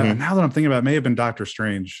realm. Now that I'm thinking about it, it may have been Doctor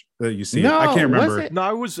Strange that you see. I can't remember.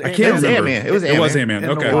 No, it was. I can't remember. Ant-Man. It was Ant-Man.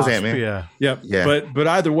 Okay, it was Ant-Man. Yeah. Yep. Yeah. But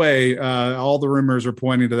either way, all the rumors are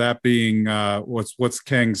pointing to that being what's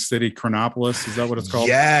Kang's city, Chronopolis. Is that what it's called?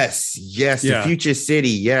 Yes. The future city.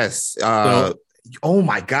 Yes. Oh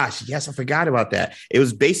my gosh. Yes, I forgot about that. It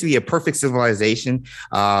was basically a perfect civilization.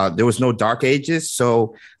 There was no dark ages.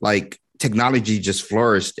 So like, technology just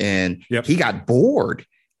flourished, and he got bored.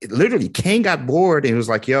 Literally, Kang got bored and was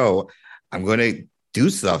like, I'm going to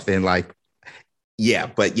do stuff. And like,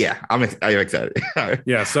 I'm excited.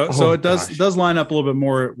 So it does line up a little bit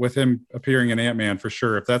more with him appearing in Ant-Man for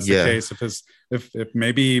sure. If that's the case, if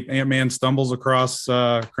maybe Ant-Man stumbles across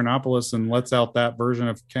Chronopolis and lets out that version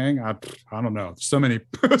of Kang, I don't know. So many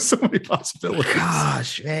possibilities.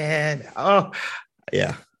 Gosh, man. Oh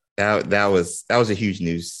yeah. That was a huge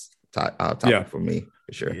news topic for me,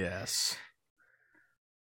 for sure. Yes.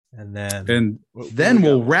 And then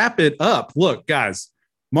we'll wrap it up. Look, guys,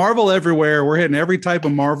 Marvel everywhere. We're hitting every type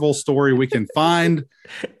of Marvel story we can find.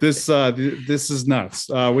 This is nuts.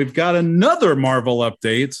 We've got another Marvel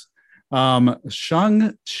update.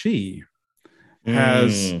 Shang-Chi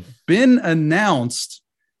has been announced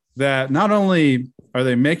that not only are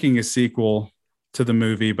they making a sequel to the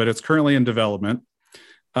movie, but it's currently in development.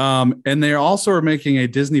 And they also are making a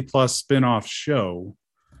Disney Plus spin-off show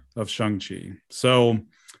of Shang-Chi. So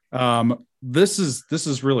this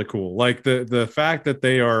is really cool. Like the fact that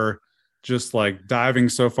they are just like diving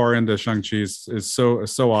so far into Shang-Chi is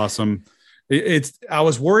so awesome. I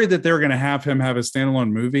was worried that they were going to have him have a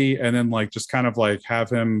standalone movie and then like just kind of like have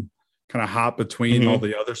him kind of hop between all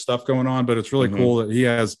the other stuff going on. But it's really cool that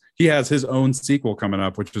he has his own sequel coming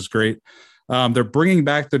up, which is great. They're bringing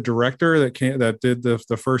back the director that did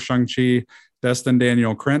the first Shang-Chi, Destin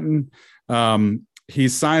Daniel Cretton. He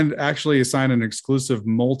signed an exclusive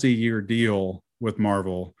multi-year deal with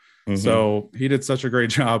Marvel. So he did such a great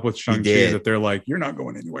job with Shang-Chi that they're like, you're not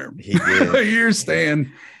going anywhere. He did. You're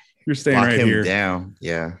staying Lock right him here. Down.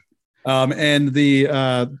 Yeah. And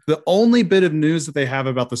the only bit of news that they have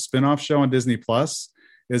about the spinoff show on Disney Plus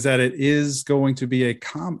is that it is going to be it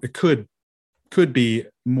could be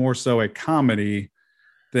more so a comedy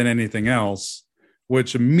than anything else,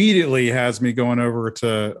 which immediately has me going over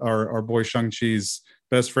to our boy Shang-Chi's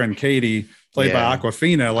best friend Katie, played by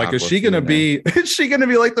Awkwafina. Like, is she gonna be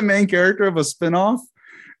like the main character of a spinoff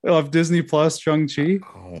of Disney Plus Shang-Chi?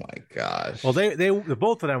 Oh my gosh. Well, they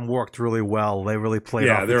both of them worked really well. They really played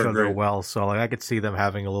off each other well. So like, I could see them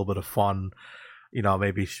having a little bit of fun.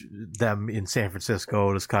 Maybe them in San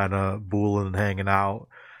Francisco just kind of booling and hanging out.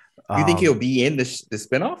 You think he'll be in the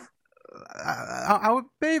spinoff? I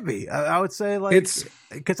would say like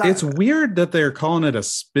it's weird that they're calling it a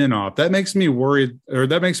spinoff. That makes me worried, or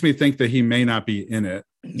that makes me think that he may not be in it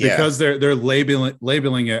because they're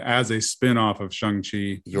labeling it as a spinoff of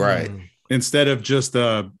Shang-Chi. You're right. Instead of just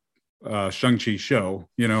a Shang-Chi show,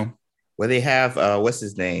 Well, they have what's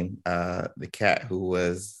his name? The cat who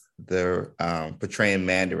was the portraying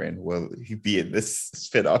Mandarin. Will he be in this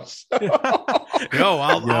spinoff show?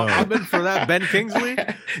 I'm in for that. Ben Kingsley.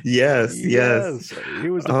 Yes. He was he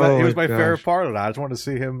was my favorite part of that. I just want to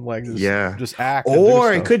see him like just act.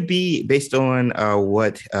 Or it could be based on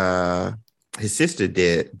what his sister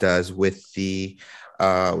does with the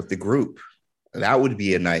group. that would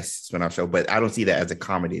be a nice spinoff show, but I don't see that as a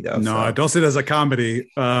comedy though. No, I don't see it as a comedy.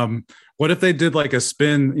 What if they did like a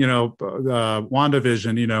spin,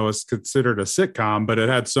 WandaVision, was considered a sitcom, but it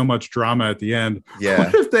had so much drama at the end.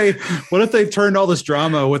 Yeah. What if they turned all this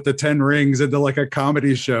drama with the 10 Rings into like a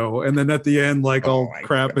comedy show, and then at the end, like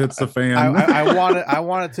crap hits the fan? I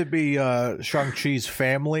want it to be Shang-Chi's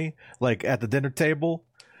family, like at the dinner table.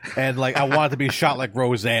 And like I want it to be shot like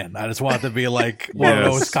Roseanne. I just want it to be like one of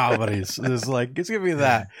those comedies. It's like it's gonna be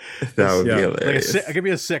that. That would be hilarious. It could be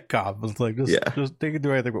a sitcom. It's like just they can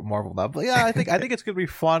do anything with Marvel now. But yeah, I think it's gonna be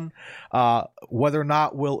fun. Whether or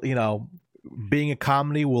not being a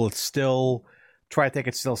comedy, will it still try to take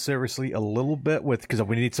it still seriously a little bit because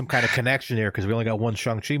we need some kind of connection here because we only got one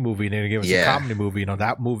Shang-Chi movie and they're gonna give us a comedy movie.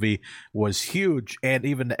 That movie was huge, and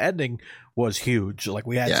even the ending was huge. Like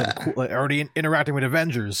we had some cool, already interacting with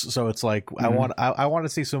Avengers, so it's like I want to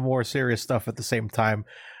see some more serious stuff at the same time.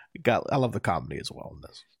 I love the comedy as well in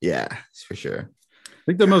this. Yeah, for sure. I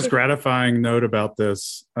think the most gratifying note about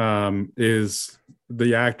this is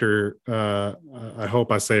the actor. I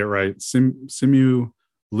hope I say it right. Simu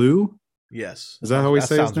Liu. Yes, is that how we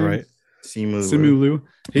say his name? Right. Simu Liu.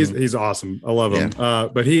 He's awesome. I love him.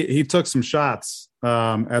 But he took some shots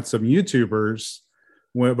at some YouTubers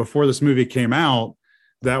before this movie came out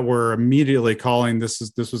that were immediately calling this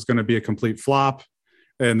was going to be a complete flop,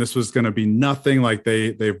 and this was going to be nothing. Like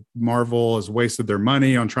they Marvel has wasted their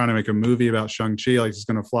money on trying to make a movie about Shang-Chi. Like it's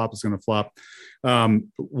going to flop. It's going to flop.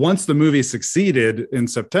 Once the movie succeeded in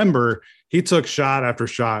September, he took shot after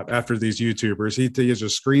these YouTubers. He has a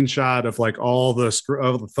screenshot of like all the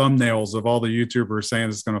thumbnails of all the YouTubers saying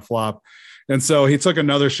it's going to flop. And so he took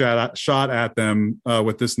another shot at them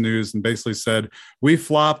with this news and basically said, we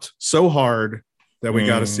flopped so hard that we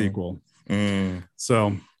got a sequel.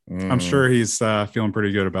 So I'm sure he's feeling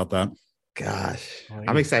pretty good about that. Gosh,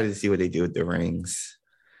 I'm excited to see what they do with the rings.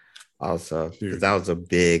 Also, because that was a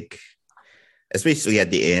big, especially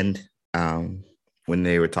at the end when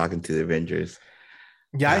they were talking to the Avengers.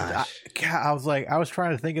 Yeah, I was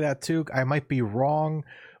trying to think of that too. I might be wrong.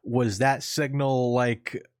 Was that signal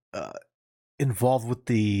like involved with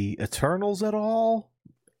the Eternals at all?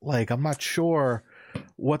 Like, I'm not sure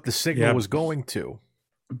what the signal was going to.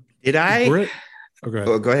 Did I? Britt? Okay.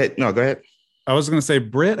 Oh, go ahead. No, go ahead. I was going to say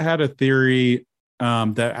Britt had a theory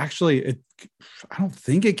that actually I don't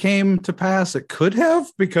think it came to pass. It could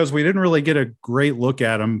have, because we didn't really get a great look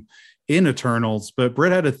at him in Eternals. But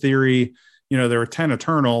Britt had a theory. There were 10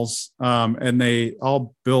 Eternals, and they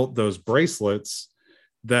all built those bracelets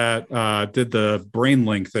that did the brain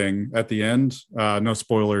link thing at the end. No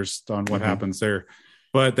spoilers on what happens there,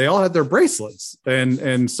 but they all had their bracelets.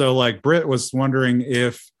 And so like Britt was wondering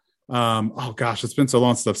if, oh gosh, it's been so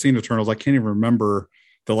long since I've seen Eternals. I can't even remember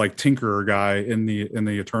the like Tinkerer guy in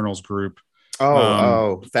the Eternals group.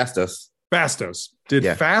 Phastos. Was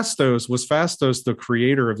Phastos the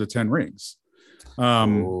creator of the 10 Rings?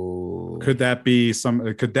 Could that be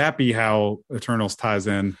how Eternals ties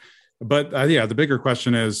in? But the bigger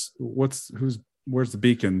question is, where's the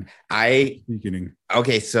beacon? Beaconing.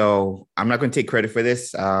 Okay, so I'm not going to take credit for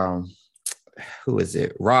this. Who is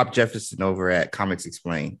it? Rob Jefferson over at Comics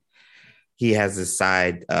Explained. He has a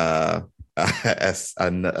side,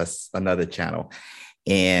 another channel,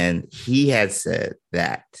 and he had said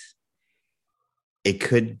that it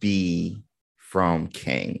could be from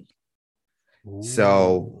Kang. Ooh.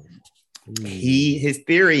 So his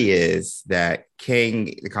theory is that Kang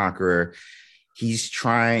the Conqueror, he's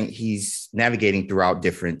navigating throughout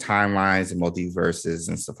different timelines and multiverses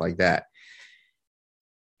and stuff like that.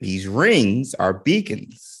 These rings are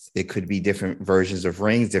beacons. It could be different versions of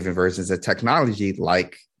rings, different versions of technology,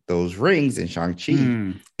 like those rings in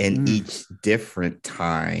Shang-Chi in each different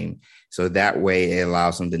time. So that way it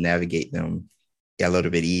allows them to navigate them a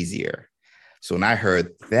little bit easier. So when I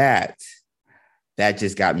heard that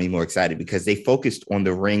just got me more excited, because they focused on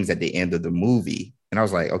the rings at the end of the movie. And I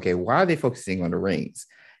was like, okay, why are they focusing on the rings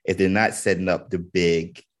if they're not setting up the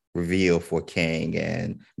big reveal for Kang,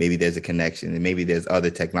 and maybe there's a connection and maybe there's other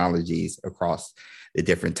technologies across the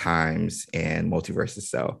different times and multiverses.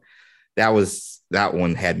 So that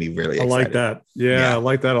one had me really excited. I like that. Yeah, I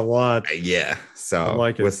like that a lot. Yeah. So I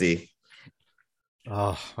like it. We'll see.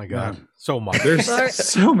 Oh my God. So much. There's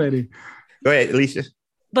so many. Go ahead, Alicia.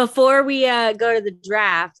 Before we go to the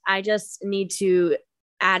draft, I just need to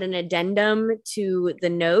add an addendum to the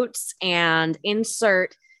notes and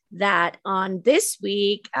insert that on this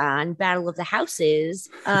week on Battle of the Houses,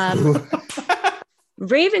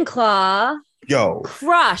 Ravenclaw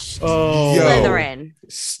crushed Slytherin.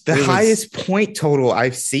 The highest point total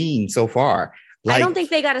I've seen so far. I don't think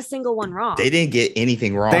they got a single one wrong. They didn't get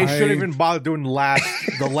anything wrong. They shouldn't even bother doing the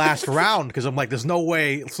last round because I'm like, there's no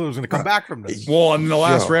way Slither's going to come back from this. Well, in the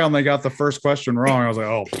last round, they got the first question wrong. I was like,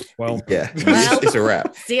 oh, well. Yeah, it's a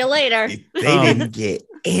wrap. See you later. They didn't get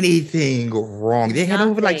anything wrong. They had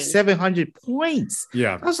over like 700 points.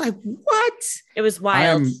 Yeah. I was like, what? It was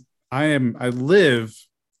wild. I live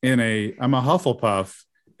in I'm a Hufflepuff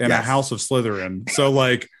in a house of Slytherin. So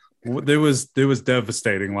like, it was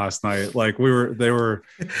devastating last night. Like they were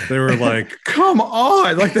like, come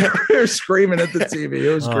on, like they were screaming at the TV.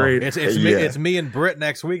 It was great. It's me and Britt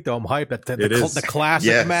next week though. I'm hyped at the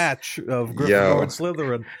classic match of Gryffindor and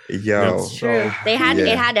Slytherin. It's true. It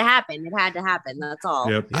had to happen. It had to happen. That's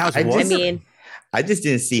all. Yep. I just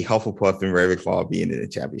didn't see Hufflepuff and Ravenclaw being in the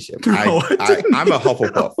championship. I'm a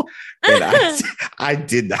Hufflepuff, and I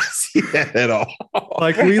did not see that at all.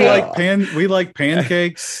 Like we like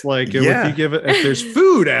pancakes. Like if there's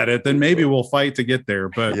food at it, then maybe we'll fight to get there.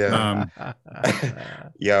 But David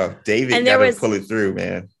got to pull it through,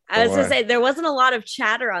 man. I was gonna say there wasn't a lot of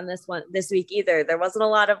chatter on this week either. There wasn't a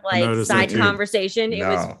lot of like side conversation. It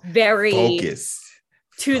was very focused.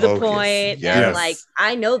 To the point, and like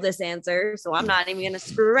I know this answer, so I'm not even gonna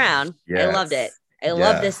screw around. I loved it. I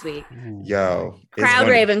love this week. Proud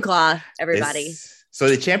Ravenclaw, everybody. So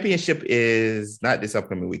the championship is not this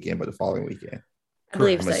upcoming weekend, but the following weekend. I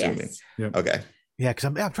believe so. Yes. Yep. Okay. Yeah, because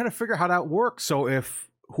I'm trying to figure out how that works. So if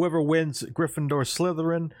whoever wins Gryffindor,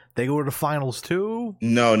 Slytherin, they go to the finals too.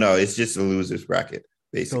 No, it's just a losers bracket.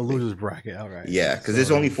 Basically. The losers bracket, all right. Yeah, because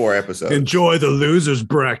there's only 4 episodes. Enjoy the losers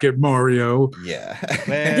bracket, Mario. Yeah.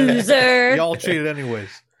 Man, loser. Y'all cheated anyways.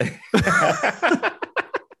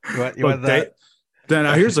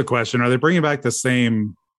 Then here's a question. Are they bringing back the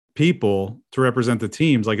same people to represent the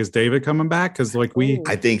teams? Like, is David coming back? Because I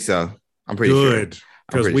think so. I'm pretty sure.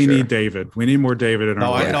 Because we need David. We need more David in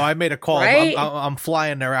our life. No, I made a call. Right? I'm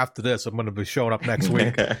flying there after this. I'm going to be showing up next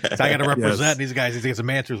week. So I got to represent these guys to get some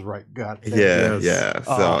answers right. God. Yeah.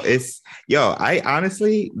 So I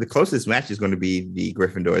honestly, the closest match is going to be the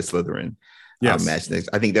Gryffindor Slytherin match next.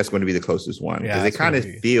 I think that's going to be the closest one because they kind of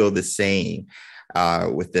feel the same.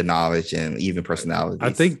 With the knowledge and even personality.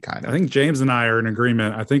 I think James and I are in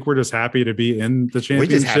agreement. I think we're just happy to be in the championship. We're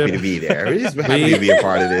just happy to be there. We're just happy to be a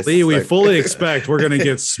part of this. Lee, we fully expect we're going to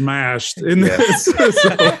get smashed in this.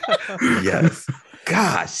 Yes.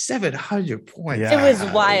 Gosh, 700 points. Yeah. It was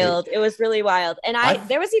wild. It was really wild. And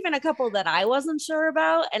there was even a couple that I wasn't sure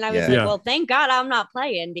about. And I was like, well, thank God I'm not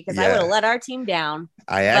playing because I would have let our team down.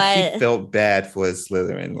 I actually felt bad for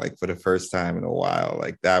Slytherin, like for the first time in a while.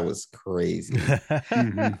 Like that was crazy.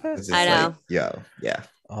 I know. Yeah.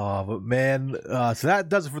 Oh, but man, so that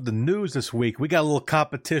does it for the news this week. We got a little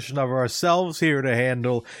competition of ourselves here to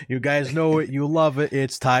handle. You guys know it. You love it.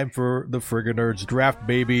 It's time for the Friggin' Nerds draft,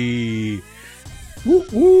 baby. Woo,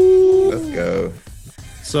 woo. Let's go.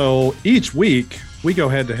 So each week we go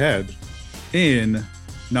head to head in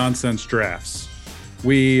nonsense drafts.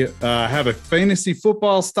 We have a fantasy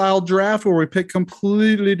football style draft where we pick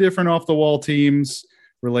completely different off the wall teams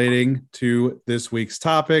relating to this week's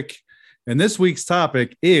topic. And this week's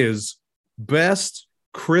topic is best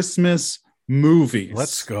Christmas movies.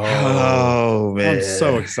 Let's go. Oh, man. I'm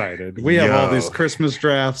so excited. We have all these Christmas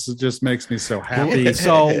drafts. It just makes me so happy.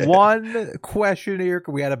 So one question here,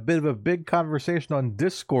 we had a bit of a big conversation on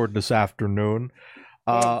Discord this afternoon.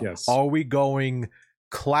 Yes. Are we going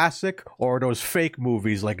classic or those fake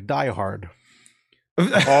movies like Die Hard?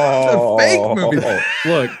 The fake movie.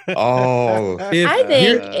 Look. I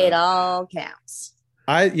think it all counts.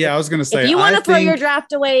 I was going to say, if you want to throw your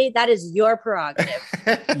draft away, that is your prerogative.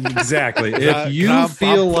 Exactly. If you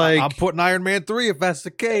feel like I'm putting Iron Man 3, if that's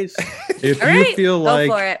the case. If you feel like,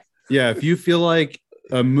 go for it. If you feel like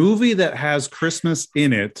a movie that has Christmas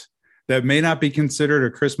in it that may not be considered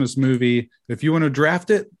a Christmas movie, if you want to draft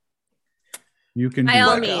it, you can. By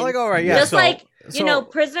all means, all right, yeah. Just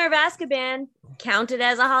Prisoner of Azkaban counted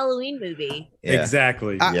as a Halloween movie. Yeah.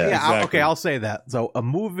 Exactly. Exactly. Okay, I'll say that. So a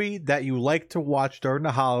movie that you like to watch during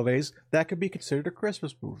the holidays, that could be considered a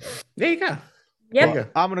Christmas movie. There you go. Yep. Well,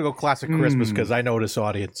 I'm going to go classic Christmas because I know this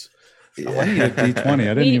audience. I need a D20. I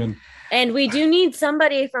didn't even. And we do need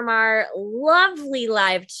somebody from our lovely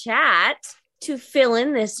live chat to fill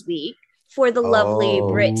in this week for the lovely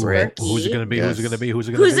Brit Berkey. Who's it going to be? Who's it going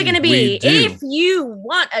to be? If you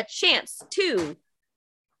want a chance to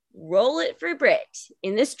roll it for Brit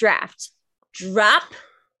in this draft, drop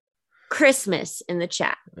Christmas in the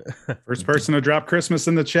chat. First person to drop Christmas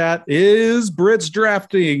in the chat is Brit's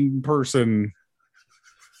drafting person.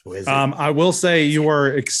 I will say you are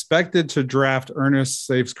expected to draft Ernest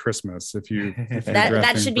Saves Christmas if you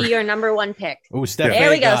that should be your number one pick. Oh, Steph. There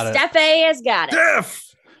we go. Steph A has got it.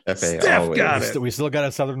 Steph got it. We still got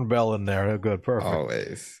a Southern Belle in there. Good, perfect.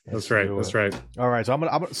 Always. That's right. All right,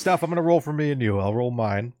 so Steph, I'm gonna roll for me and you. I'll roll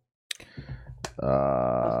mine.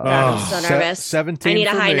 I'm so nervous. 17. I need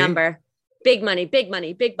a high me. number. Big money, big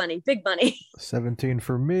money, big money, big money. 17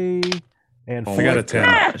 for me, and I got a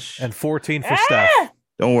 10. And 14 for Steph.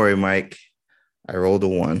 Don't worry, Mike. I rolled a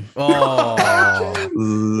 1. Oh,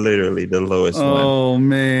 literally the lowest one. Oh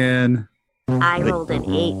man. I rolled an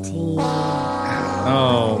 18.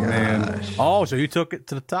 Oh man. Oh, so you took it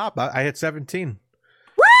to the top. I had 17.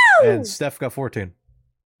 Woo! And Steph got 14.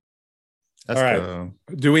 All right.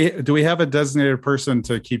 Do we have a designated person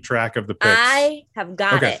to keep track of the picks? I have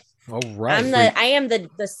got it. All right. I am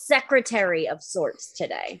the secretary of sorts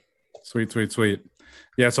today. Sweet.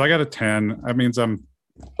 Yeah, so I got a 10. That means I'm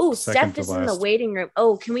Steph is in the waiting room.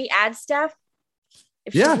 Oh, can we add Steph?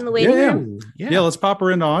 If she's in the waiting room? Yeah, let's pop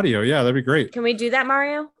her into audio. Yeah, that'd be great. Can we do that,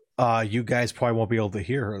 Mario? You guys probably won't be able to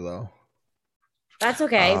hear her though. That's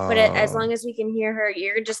okay. But as long as we can hear her,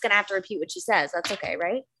 you're just gonna have to repeat what she says. That's okay,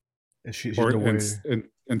 right?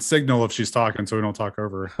 And signal if she's talking so we don't talk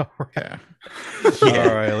over her. Yeah.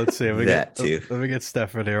 All right, let's see. Let me get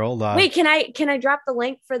Steph in here. Hold on. Wait, can I drop the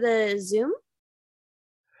link for the Zoom?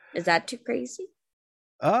 Is that too crazy?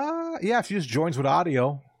 Yeah, if she just joins with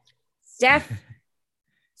audio. Steph,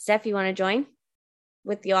 you want to join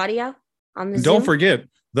with the audio on the Zoom? Don't forget,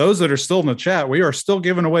 those that are still in the chat, we are still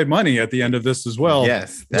giving away money at the end of this as well.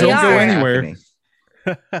 Yes. Don't go anywhere.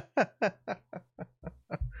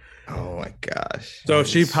 Oh my gosh. So if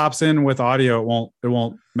she pops in with audio, it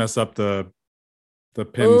won't mess up the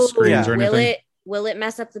pin screens or anything. Will it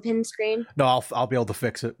mess up the pin screen? No, I'll be able to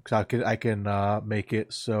fix it because I can make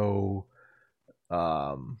it so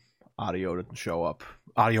audio doesn't show up.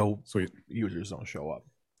 Audio users don't show up.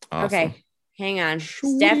 Awesome. Okay, hang on,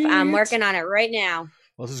 Steph. I'm working on it right now.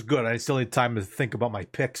 Well, this is good. I still need time to think about my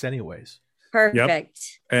picks, anyways. Perfect.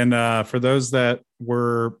 Yep. And for those that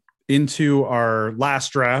were into our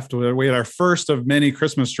last draft, we had our first of many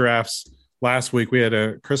Christmas drafts last week. We had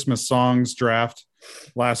a Christmas songs draft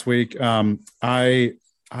last week. I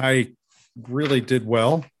really did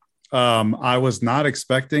well. I was not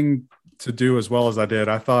expecting to do as well as I did.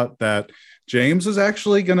 I thought that James was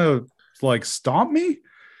actually gonna stomp me.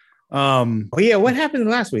 What happened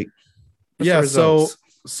last week? This is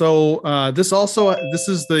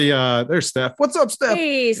the there's Steph. What's up, Steph?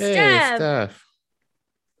 Hey, Steph.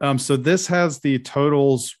 So this has the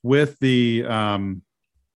totals with the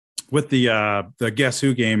Guess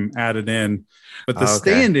Who game added in, but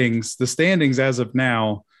the standings as of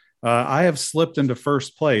now, I have slipped into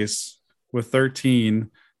first place with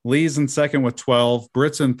 13. Lee's in second with 12.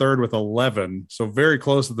 Britt's in third with 11. So very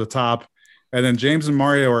close at the top. And then James and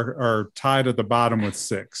Mario are tied at the bottom with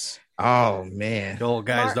 6. Oh man, the old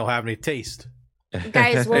guys don't have any taste.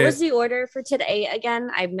 Guys, what was the order for today again?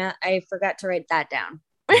 I forgot to write that down.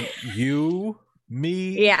 You,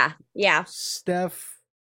 me, yeah, Steph,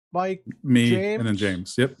 Mike, me, James. And then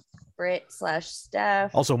James. Yep.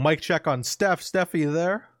 Britt/Steph. Also, Mike, check on Steph. Steph, are you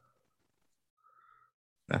there?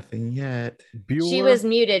 Nothing yet. Bueller? She was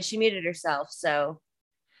muted. She muted herself, so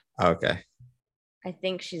okay. I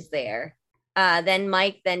think she's there. Then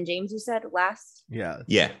Mike, then James. You said last. Yeah.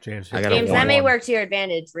 James. James, that may work to your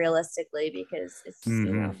advantage realistically because it's.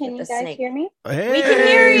 Can you guys hear me? Hey, we can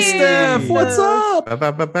hear you, Steph. What's up?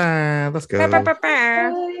 Let's go.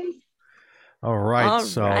 All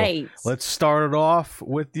right, let's start it off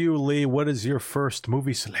with you, Lee. What is your first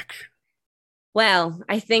movie selection? Well,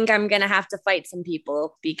 I think I'm going to have to fight some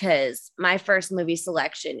people because my first movie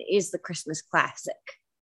selection is the Christmas classic,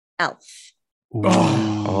 Elf.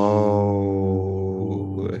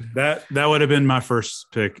 That would have been my first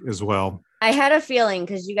pick as well. I had a feeling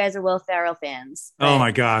because you guys are Will Ferrell fans. Oh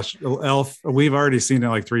my gosh, Elf! We've already seen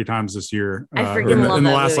it 3 times this year. I freaking love in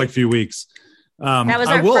the that last movie. Few weeks. That was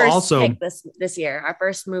our first pick this year. Our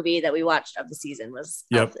first movie that we watched of the season was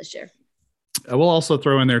Elf this year. I will also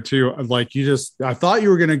throw in there too. I thought you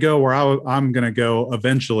were going to go where I'm going to go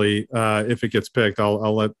eventually. If it gets picked,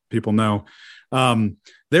 I'll let people know.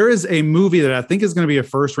 There is a movie that I think is going to be a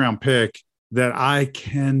first round pick that I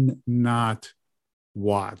cannot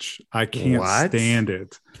watch. I can't stand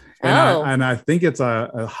it. And I think it's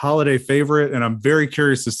a holiday favorite, and I'm very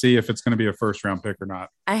curious to see if it's going to be a first round pick or not.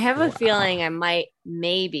 I have a feeling I might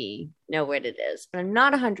maybe know what it is, but I'm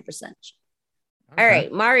not 100% sure. All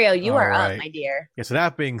right, Mario, you are up, my dear. Yeah, so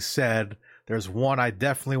that being said, there's one I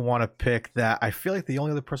definitely want to pick that I feel like the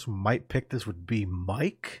only other person who might pick this would be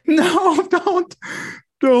Mike. No, don't.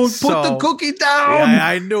 Don't put the cookie down. Yeah,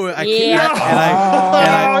 I knew it. I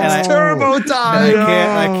can't. It's turbo time.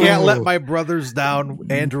 I can't let my brothers down,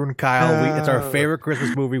 Andrew and Kyle. It's our favorite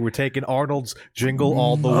Christmas movie. We're taking Arnold's Jingle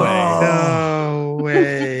All the Way. No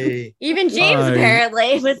way. Even James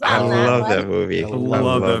apparently was on that. I love that movie. I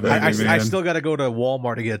love that movie. I still got to go to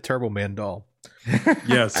Walmart to get a Turbo Man doll.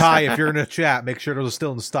 Yes. Ty, if you're in the chat, make sure those are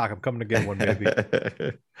still in stock. I'm coming to get one, baby.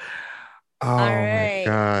 Oh my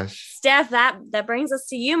gosh. Steph, that brings us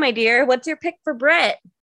to you, my dear. What's your pick for Brit?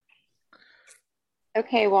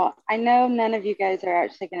 Okay, well, I know none of you guys are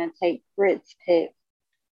actually going to take Brit's pick,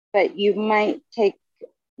 but you might take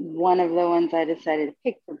one of the ones I decided to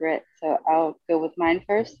pick for Brit. So I'll go with mine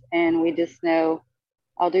first, and we just know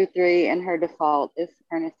I'll do 3, and her default is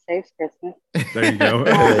Ernest Saves Christmas. There you go.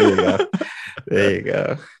 There you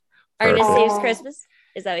go. Ernest Saves Christmas?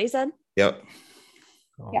 Is that what you said? Yep.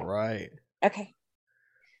 All right. Okay.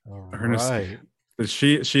 All Ernest, right.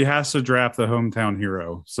 She has to draft the hometown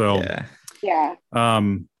hero. So yeah.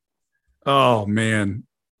 Oh man.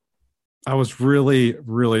 I was really,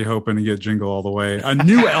 really hoping to get Jingle All the Way. I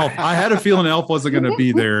knew Elf. I had a feeling Elf wasn't going to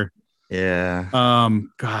be there. Yeah.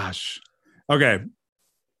 Gosh. Okay.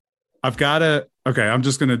 I'm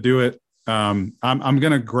just going to do it. I'm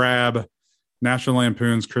going to grab National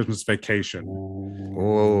Lampoon's Christmas Vacation.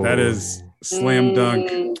 Whoa. That is slam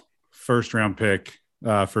dunk first round pick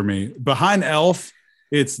for me. Behind Elf,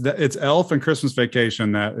 it's Elf and Christmas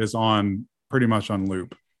Vacation that is on pretty much on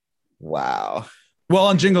loop. Wow. Well,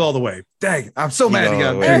 on Jingle All the Way. Dang, I'm so mad you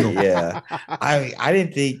got Jingle. Yeah. I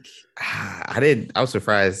didn't think I was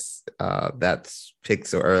surprised that's picked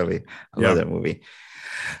so early. I love that movie.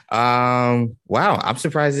 Wow, I'm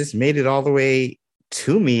surprised this made it all the way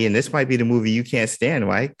to me, and this might be the movie you can't stand,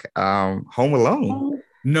 Mike. Home Alone.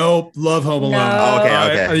 Nope, love Home Alone. No.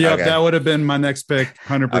 Okay. That would have been my next pick,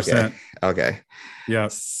 100%. Okay. Yeah.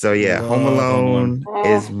 So Home Alone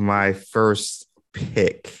is my first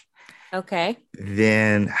pick. Okay.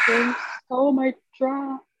 Then oh my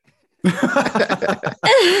God. Poor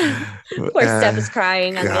Steph is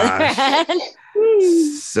crying on the other hand.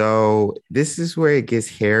 So this is where it gets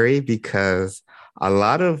hairy because a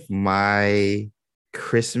lot of my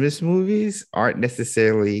Christmas movies aren't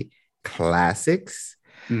necessarily classics.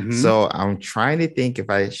 Mm-hmm. So I'm trying to think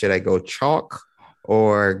should I go chalk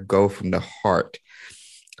or go from the heart.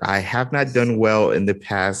 I have not done well in the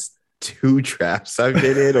past 2 drafts I've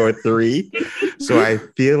been in or 3. So I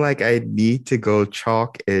feel like I need to go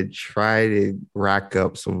chalk and try to rack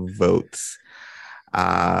up some votes.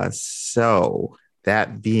 So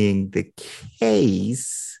that being the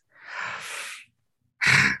case,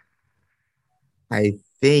 I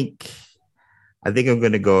think I'm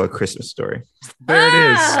going to go A Christmas Story. There it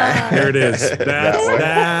is. There it is.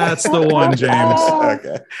 That's the one, James.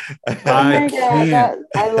 Okay. I God,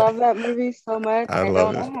 I love that movie so much. I don't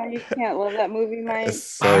know how you can't love that movie, Mike.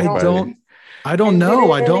 I don't know.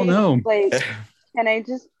 Like, can I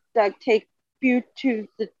just take you to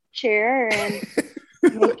the chair and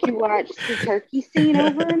make you watch the turkey scene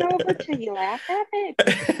over and over till you laugh at it?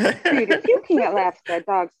 Dude, if you can't laugh at that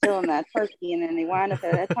dog still in that turkey and then they wind up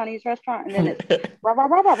at Tony's restaurant and then it's rah, rah,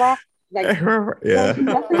 rah, rah, rah. Like,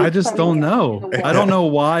 I just don't know. I don't know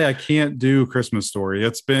why I can't do Christmas Story.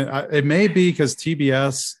 It may be because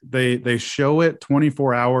TBS, they show it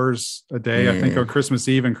 24 hours a day, I think on Christmas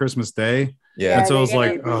Eve and Christmas Day. Yeah. And so I was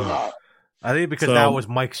like, oh. I think because that was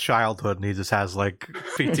Mike's childhood and he just has like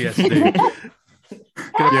PTSD.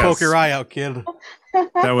 Gonna poke your eye out, kid.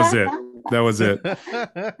 That was it.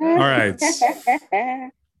 All right.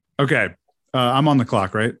 Okay. I'm on the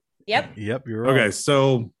clock, right? Yep, you're right. Okay,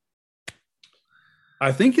 so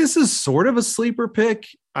I think this is sort of a sleeper pick.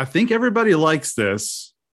 I think everybody likes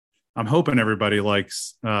this. I'm hoping everybody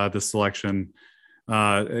likes this selection.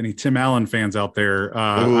 Any Tim Allen fans out there?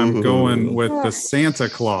 I'm going with the Santa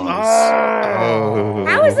Claus.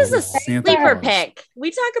 How is this a sleeper pick? We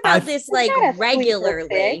talk about this like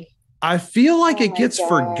regularly. I feel like it gets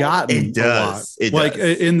forgotten. It does. A lot.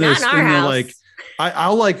 In the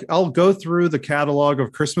I'll go through the catalog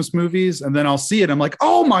of Christmas movies and then I'll see it. I'm like,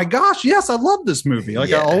 oh my gosh, yes, I love this movie.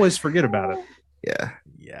 I always forget about it. Yeah.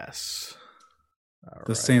 Yes.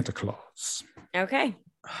 The Santa Claus. Okay.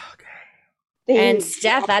 And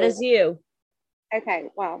Steph, that is you. Okay.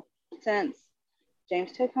 Well, since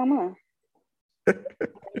James took Home Alone,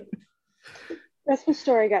 Christmas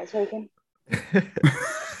Story got taken.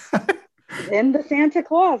 Then the Santa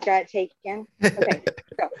Claus got taken. Okay,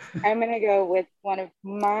 so I'm going to go with one of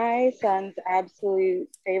my son's absolute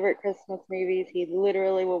favorite Christmas movies. He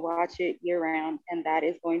literally will watch it year round, and that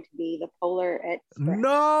is going to be The Polar Express.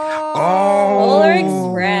 No! Polar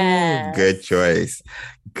Express. Good choice.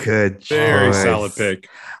 Good choice. Very solid pick.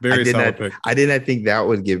 Very solid pick. I did not think that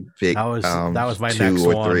would get picked. That was my 2 next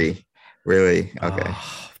or one. 3. Really? Okay.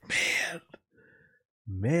 Oh,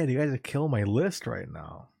 man, you guys are killing my list right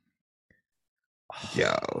now.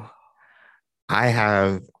 Yo, I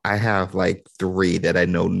have like 3 that I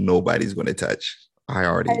know nobody's going to touch. I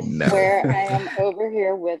already know. I swear I am over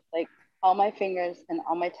here with like all my fingers and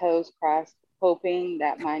all my toes crossed, hoping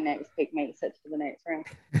that my next pick makes it to the next round.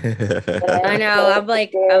 I know. I'm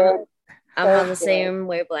like, I'm on the same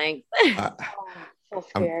wavelength. So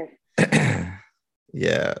scared.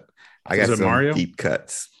 Yeah. I got some Mario? deep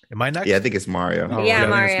cuts. Am I next? Yeah, I think it's Mario. Oh, yeah,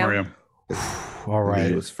 Mario. All right.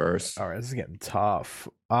 He was first. All right, this is getting tough.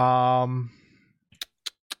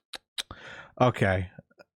 Okay.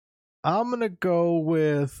 I'm going to go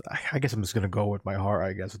with, I guess I'm just going to go with my heart,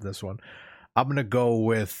 I guess, with this one. I'm going to go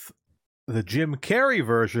with the Jim Carrey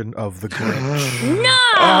version of The Grinch.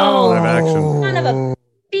 No! Live action. Son of a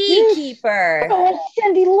beekeeper. Oh,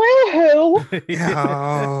 Cindy Lou Who.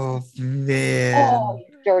 Oh, man. Oh, you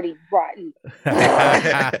dirty, rotten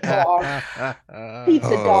dog. Pizza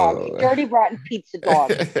dog. You dirty, rotten pizza dog.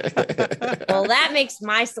 Well, that makes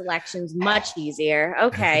my selections much easier.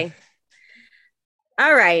 Okay.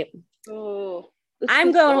 All right. Oh,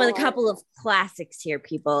 I'm going with a couple of classics here,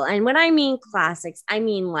 people. And when I mean classics, I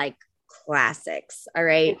mean like classics. All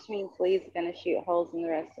right. Which means Lee's going to shoot holes in the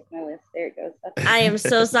rest of my list. There it goes. I am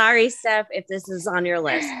so sorry, Steph, if this is on your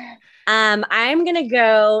list. I'm going to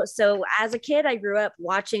go. So as a kid, I grew up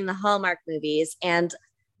watching the Hallmark movies. And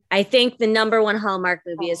I think the number 1 Hallmark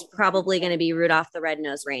movie is probably going to be Rudolph the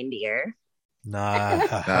Red-Nosed Reindeer.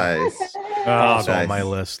 Nice. Also on my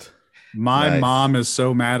list. My mom is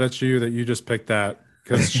so mad at you that you just picked that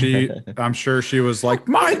because I'm sure she was like,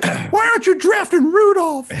 Mike, why aren't you drafting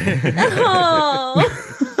Rudolph? Oh.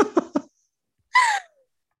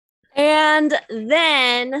 And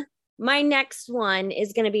then my next one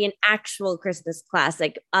is going to be an actual Christmas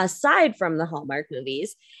classic aside from the Hallmark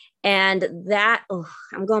movies. And that,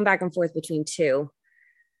 I'm going back and forth between 2.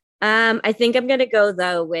 I think I'm going to go,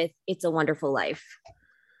 though, with It's a Wonderful Life.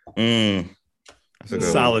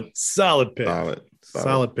 Solid pick.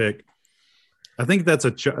 Solid pick. I think that's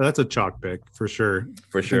a chalk pick for sure.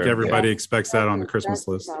 For sure. I think everybody expects that on the Christmas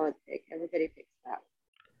list. Solid pick. Everybody picks that.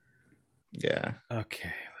 Yeah.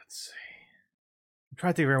 Okay, let's see. I'm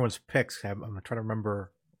trying to think of everyone's picks. I'm trying to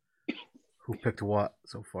remember who picked what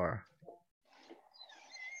so far.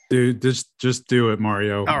 Dude, just do it,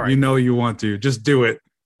 Mario. All right. You know you want to. Just do it.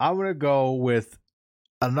 I'm going to go with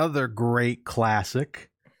another great classic.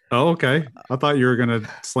 Oh, okay. I thought you were going to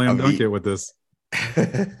slam dunk it with this.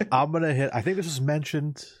 I'm going to hit, I think this was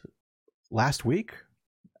mentioned last week,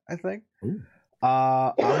 I think.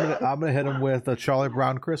 I'm going to hit him with a Charlie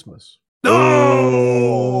Brown Christmas.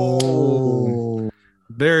 Oh!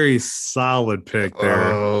 Very solid pick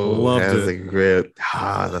there. Loved it.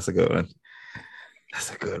 That's a good one.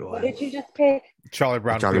 That's a good one. What did you just pick? Charlie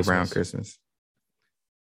Brown Christmas.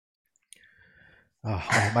 Oh,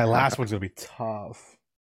 my last one's going to be tough.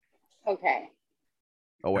 Okay.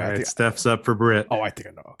 Oh, wait. All right, Steph's up for Britt. Oh, I think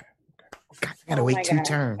I know. Okay. I gotta wait 2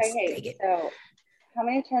 turns. Okay, so how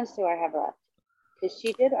many turns do I have left? Because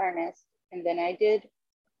she did Ernest, and then I did.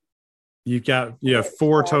 You have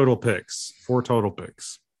 4 total picks. 4 total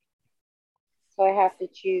picks. So I have to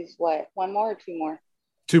choose what? 1 more or 2 more?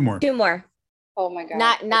 2 more. 2 more. Oh my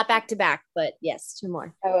God. Not back to back, but yes, 2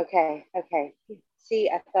 more. Oh, okay. See,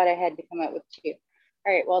 I thought I had to come up with 2.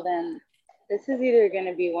 All right, well then, this is either going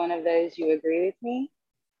to be one of those you agree with me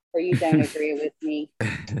or you don't agree with me.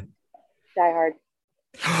 Die Hard.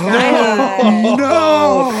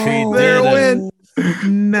 No, she did.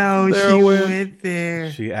 No, she went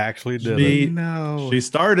there. She actually did it. No, she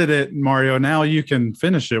started it, Mario. Now you can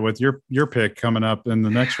finish it with your pick coming up in the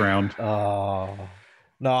next round. Oh,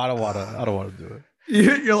 no, I don't want to do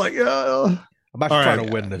it. You're like, I'm actually trying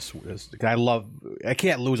to win this. I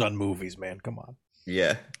can't lose on movies, man. Come on.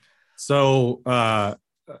 Yeah. So,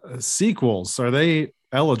 sequels, are they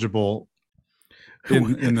eligible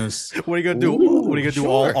in this? What are you gonna do? What are you gonna do?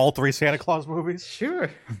 All 3 Santa Claus movies? Sure.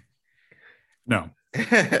 No,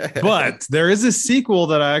 but there is a sequel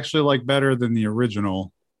that I actually like better than the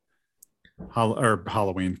original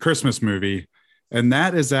Halloween Christmas movie, and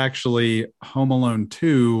that is actually Home Alone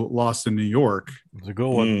 2: Lost in New York. That's a good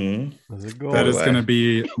one. That is going to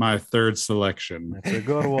be my 3rd selection. That's a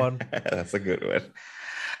good one. That's a good one.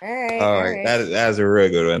 All right. All right. That's a real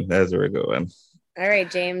good one. That's a real good one. All right,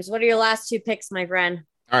 James. What are your last 2 picks, my friend?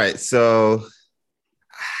 All right. So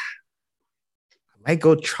I might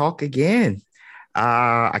go chalk again.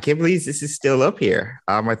 I can't believe this is still up here.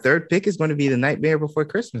 My third pick is going to be The Nightmare Before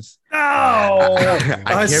Christmas.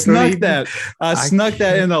 I snuck that. I snuck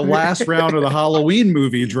that in the last round of the Halloween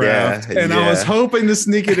movie draft, and I was hoping to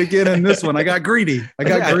sneak it again in this one. I got greedy. I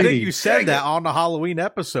think you said that on the Halloween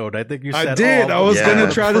episode. I think you said I did. I was going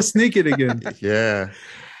to try to sneak it again. Yeah.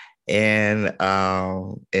 And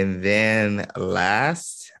then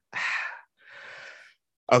last,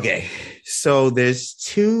 okay, so there's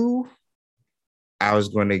two I was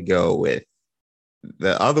going to go with.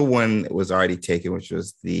 The other one was already taken, which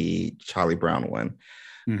was the Charlie Brown one.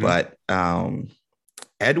 Mm-hmm. But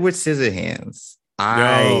Edward Scissorhands,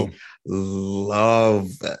 I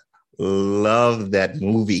love that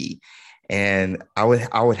movie. And I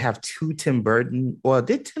would have two Tim Burton. Well,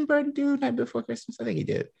 did Tim Burton do Night Before Christmas? I think he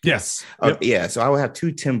did. Yes. Yeah. So I would have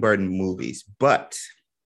two Tim Burton movies, but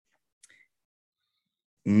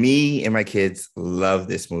me and my kids love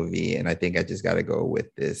this movie, and I think I just got to go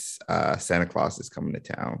with this. Santa Claus is Coming to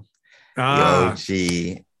Town. The OG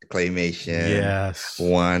claymation. Yes.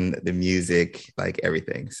 One, the music, like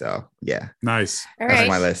everything. So yeah. Nice. All That's right.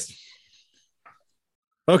 my list.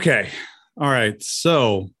 Okay. All right.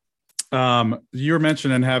 So you were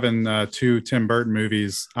mentioning having two Tim Burton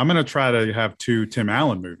movies. I'm going to try to have two Tim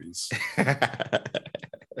Allen movies.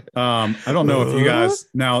 I don't know if you guys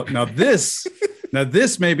now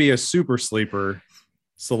this may be a super sleeper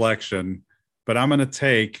selection, but I'm going to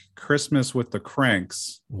take Christmas with the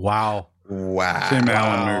Cranks. Wow. Tim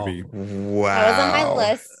Allen movie. Wow. That was on my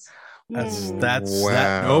list. That's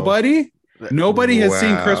Nobody has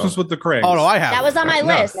seen Christmas with the Cranks. Oh no, I have. That was on my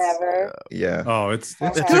list. Never. Yeah. Oh, it's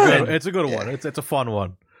good. It's a good one. It's a fun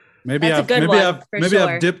one. Maybe I've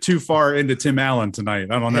dipped too far into Tim Allen tonight.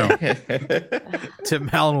 I don't know. Tim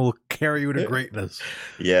Allen will carry you to greatness.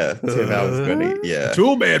 Yeah, Tim Allen's gonna. Yeah,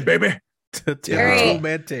 Toolman, baby.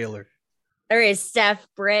 Toolman Taylor. All right, Steph,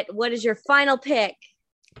 Britt, what is your final pick?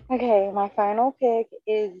 Okay, my final pick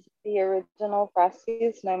is the original Frosty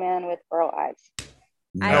the Snowman with pearl eyes.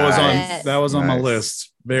 That was on my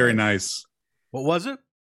list. Very nice. What was it?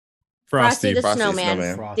 Frosty the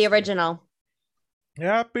Snowman. The original.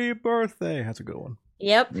 Happy birthday. That's a good one.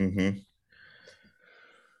 Yep. Mm-hmm.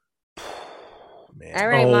 Man. All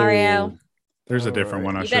right, Mario. There's a different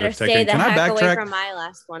one I should have taken. You better stay the heck away from my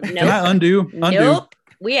last one. Nope. Can I undo? Nope.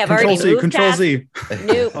 We have already moved past.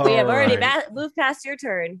 Nope. We have already moved past your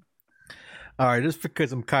turn. All right, just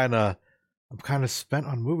because I'm kind of spent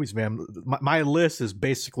on movies, man. My list is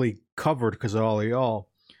basically covered because of all of y'all.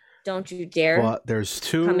 Don't you dare! But there's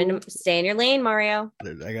two. Come in, stay in your lane, Mario.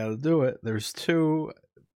 I gotta do it. There's two.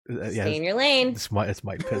 Stay in your lane. This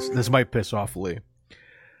might piss off Lee.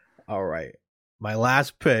 All right, my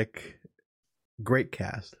last pick. Great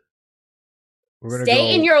cast. We're gonna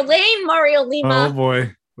stay in your lane, Mario Lima. Oh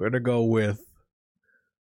boy, we're gonna go with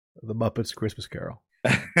the Muppets Christmas Carol.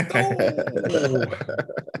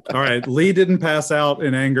 All right, Lee didn't pass out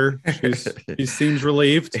in anger. She seems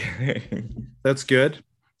relieved. That's good.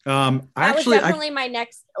 That was definitely my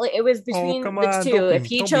next. It was between the two. If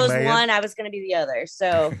he chose one, I was going to be the other.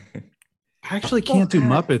 So I actually can't do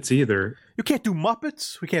Muppets either. You can't do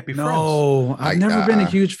Muppets? We can't be friends. No, I've never been a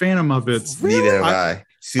huge fan of Muppets. Really? Neither have I.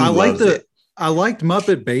 I liked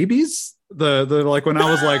Muppet Babies. The like when I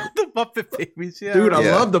was like the Muppet Babies, yeah, dude, I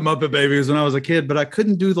loved the Muppet Babies when I was a kid, but I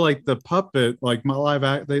couldn't do like the puppet, like my live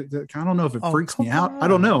act. I don't know if it freaks me out. I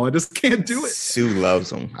don't know. I just can't do it. Sue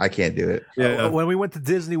loves them. I can't do it. Yeah. When we went to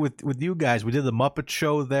Disney with you guys, we did the Muppet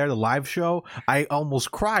show there, the live show. I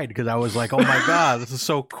almost cried because I was like, "Oh my god, this is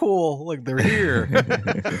so cool! Like they're here."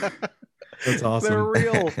 That's awesome. They're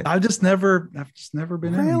real. I've just never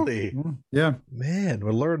been really. In. Yeah, man,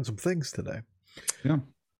 we're learning some things today. Yeah.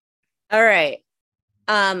 All right.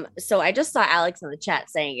 So I just saw Alex in the chat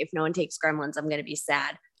saying, if no one takes Gremlins, I'm going to be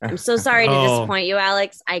sad. I'm so sorry to disappoint you,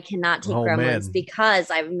 Alex. I cannot take Gremlins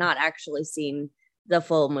because I've not actually seen the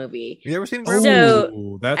full movie. You ever seen Gremlins?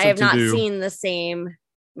 So I have not seen the same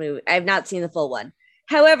movie. I have not seen the full one.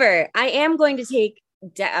 However, I am going to take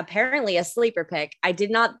apparently a sleeper pick. I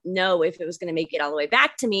did not know if it was going to make it all the way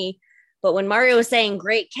back to me. But when Mario was saying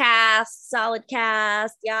great cast, solid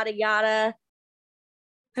cast, yada, yada,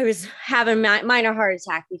 I was having a minor heart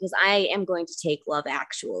attack because I am going to take Love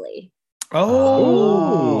Actually.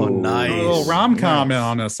 Oh, nice. A little rom-com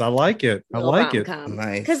on us. I like it. I like it.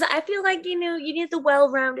 Nice. Because I feel like, you need the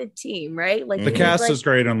well-rounded team, right? Like the cast is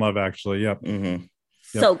great on Love Actually. Yep. Mm-hmm.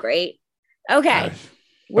 So great. Okay.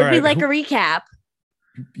 Would we like a recap?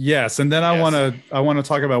 Yes, and then I want to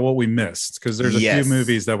talk about what we missed because there's a few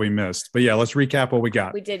movies that we missed. But yeah, let's recap what we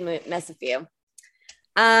got. We did miss a few.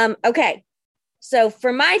 Okay. So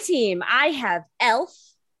for my team, I have Elf,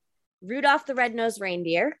 Rudolph the Red-Nosed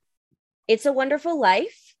Reindeer, It's a Wonderful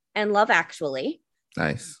Life, and Love Actually.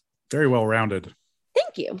 Nice. Very well rounded.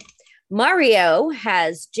 Thank you. Mario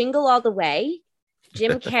has Jingle All the Way,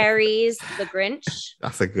 Jim Carrey's The Grinch.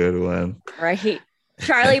 That's a good one. Right.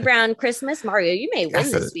 Charlie Brown Christmas. Mario, you may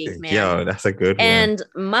win this week, man. Yo, that's a good one. And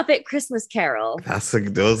Muppet Christmas Carol.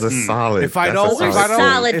 Those are solid. If I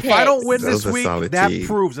don't win this week, that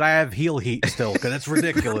proves that I have heel heat still, because it's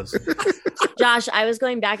ridiculous. Josh, I was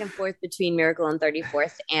going back and forth between Miracle on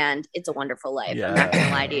 34th and It's a Wonderful Life. Yeah. I'm not gonna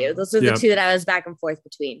lie to you. Those are the two that I was back and forth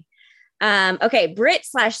between. Okay,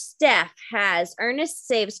 Brit/Steph has Ernest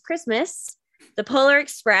Saves Christmas, The Polar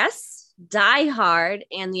Express, Die Hard,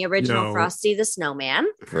 and the original Frosty the Snowman.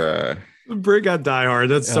 Brit got Die Hard.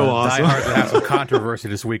 That's so awesome. Die Hard has some controversy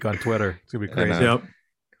this week on Twitter. It's gonna be crazy. Yep.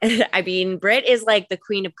 I mean, Brit is like the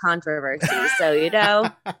queen of controversy,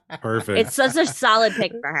 so perfect. It's such a solid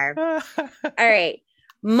pick for her. All right,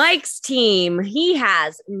 Mike's team. He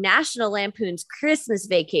has National Lampoon's Christmas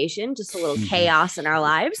Vacation. Just a little chaos in our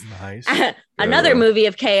lives. Nice. Another movie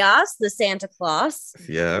of chaos, The Santa Claus.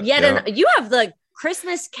 Yeah. You have the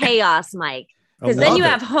Christmas chaos, Mike, because then you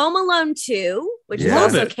have Home Alone 2, which is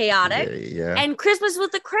also chaotic, and Christmas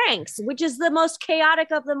with the Cranks, which is the most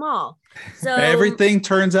chaotic of them all. So everything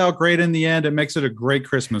turns out great in the end. It makes it a great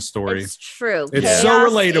Christmas story. It's true. It's so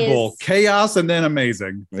relatable. Chaos and then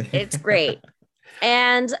amazing. It's great.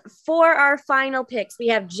 And for our final picks, we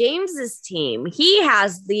have James's team. He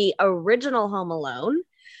has the original Home Alone.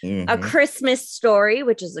 A Christmas Story,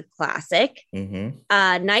 which is a classic.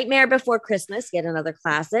 Nightmare Before Christmas, yet another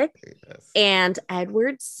classic. And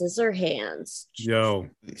Edward Scissorhands. Yo.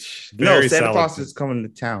 No, Santa Claus is coming to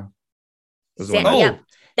town.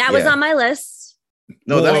 That was on my list.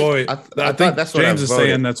 No, I thought that's what James is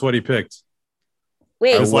saying. That's what he picked.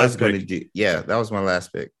 Wait, I was going to do. Yeah, that was my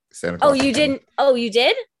last pick. Santa Claus. Oh, you didn't? Oh, you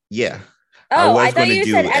did? Yeah. Oh, I thought you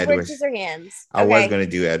said Edward Scissorhands. I was going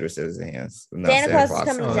to do Edward Scissorhands. Santa Claus is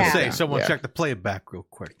coming down. Someone check the playback real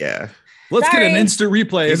quick. Yeah. Let's get an instant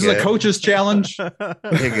replay. This is a coach's challenge.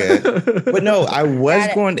 Good. But no, I was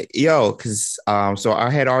going to, because so I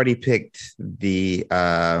had already picked the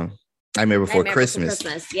Nightmare Before Christmas.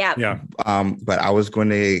 Yeah. But I was going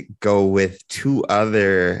to go with two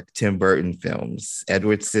other Tim Burton films,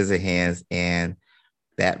 Edward Scissorhands and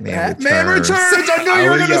Batman Returns. I knew you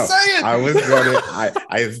were going to say it. I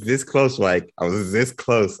was this close, Mike. I was this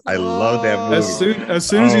close. I love that movie. As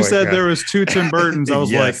soon as you said there was two Tim Burtons, I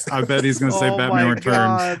was like, I bet he's going to say Batman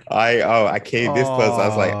Returns. I came this close. I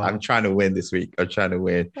was like, I'm trying to win this week. I'm trying to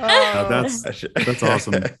win. That's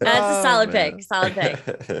awesome. That's a solid pick. Solid pick.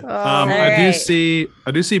 I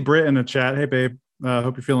do see Britt in the chat. Hey, babe.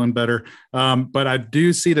 Hope you're feeling better. But I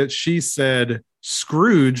do see that she said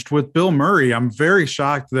Scrooged with Bill Murray. I'm very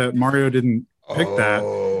shocked that Mario didn't pick that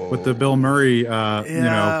with the Bill Murray.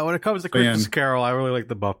 When it comes to Christmas Carol, I really like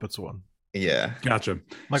the Muppets one. Yeah, gotcha.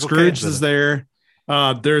 Scrooge is there.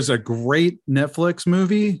 There's a great Netflix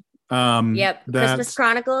movie. Christmas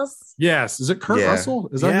Chronicles. Yes, is it Kurt Russell?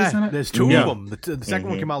 Is that who's in it? There's two of them. The second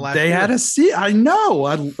one came out last year. They had a seat. I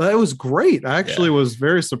know. That was great. I actually was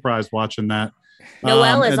very surprised watching that.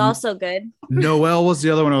 Noelle is also good. Noelle was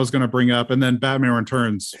the other one I was going to bring up, and then Batman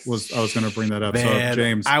Returns I was going to bring that up. Man, so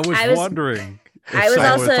James, I was wondering. I was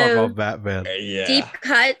also talking about Batman. Deep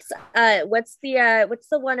Cuts. What's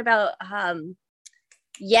the one about?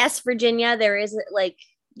 Yes, Virginia. There is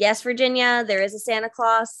Yes, Virginia. There is a Santa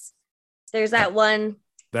Claus. There's that one.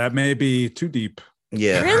 That may be too deep.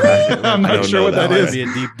 Yeah, really. I'm not sure what that is. Be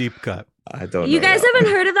a deep cut. I don't know. You guys haven't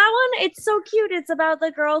heard of that one? It's so cute. It's about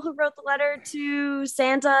the girl who wrote the letter to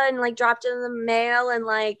Santa and dropped it in the mail and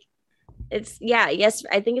yes,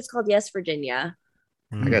 I think it's called Yes, Virginia.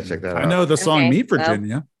 I gotta check that out. I know the song Meet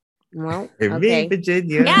Virginia. Well, Meet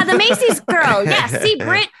Virginia. Yeah, the Macy's girl. Yes. See,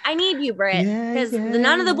 Britt, I need you, Britt, because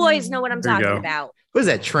none of the boys know what I'm talking about. What is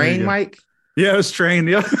that, Train, Mike? Yeah, it was Train.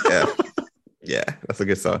 Yeah. Yeah, that's a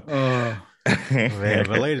good song. Man,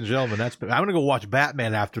 but ladies and gentlemen, I'm gonna go watch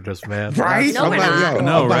Batman after this, man. Right? No, we're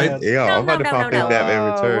not. Right? Yeah, I'm about to pop in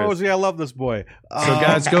Batman Returns. Rosie, I love this boy. So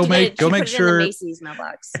guys, go make sure Macy's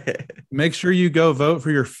mailbox. Make sure you go vote for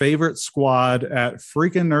your favorite squad at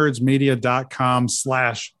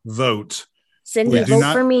freakingnerdsmedia.com/vote. Cindy,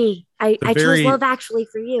 vote for me. I chose Love Actually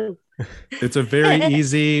for you. It's a very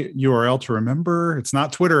easy URL to remember. It's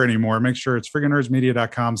not Twitter anymore. Make sure it's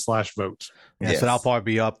freakingnerdsmedia.com/vote. Yes, and I'll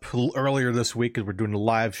probably be up earlier this week because we're doing a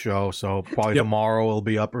live show. So probably tomorrow it'll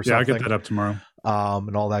be up or something. Yeah, I'll get that up tomorrow.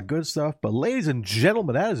 And all that good stuff. But ladies and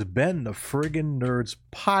gentlemen, that has been the Friggin' Nerds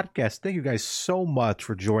podcast. Thank you guys so much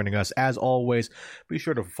for joining us. As always, be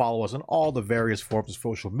sure to follow us on all the various forms of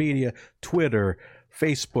social media, Twitter,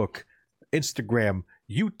 Facebook, Instagram,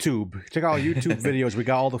 YouTube. Check out our YouTube videos. We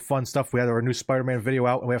got all the fun stuff. We had our new Spider-Man video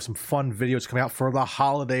out, and we have some fun videos coming out for the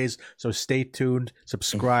holidays. So stay tuned,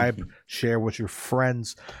 subscribe, share with your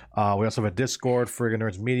friends. We also have a Discord, Friggin'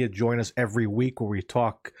 Nerds Media. Join us every week where we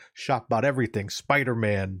talk shop about everything.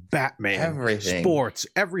 Spider-Man, Batman, everything. Sports,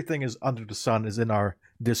 everything is under the sun is in our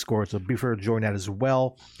Discord. So be sure to join that as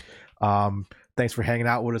well. Thanks for hanging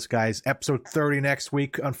out with us, guys. Episode 30 next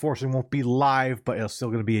week. Unfortunately, won't be live, but it's still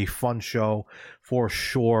going to be a fun show for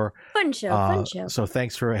sure. Fun show. So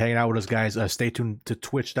thanks for hanging out with us, guys. Stay tuned to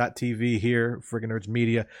twitch.tv here, Friggin' Nerds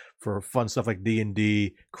Media, for fun stuff like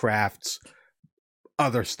D&D, crafts,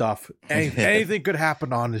 other stuff. Anything could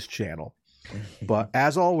happen on this channel. But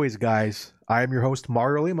as always, guys, I am your host,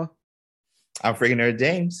 Mario Lima. I'm Friggin' Nerd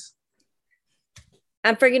James.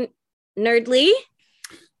 I'm Friggin' Nerd Lee.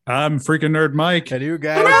 I'm Freaking Nerd Mike. And you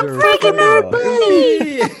guys are freaking Nerd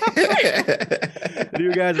Buddy.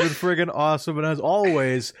 You guys have been freaking awesome. And as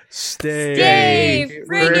always, stay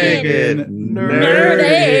friggin'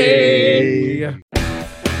 nerdy.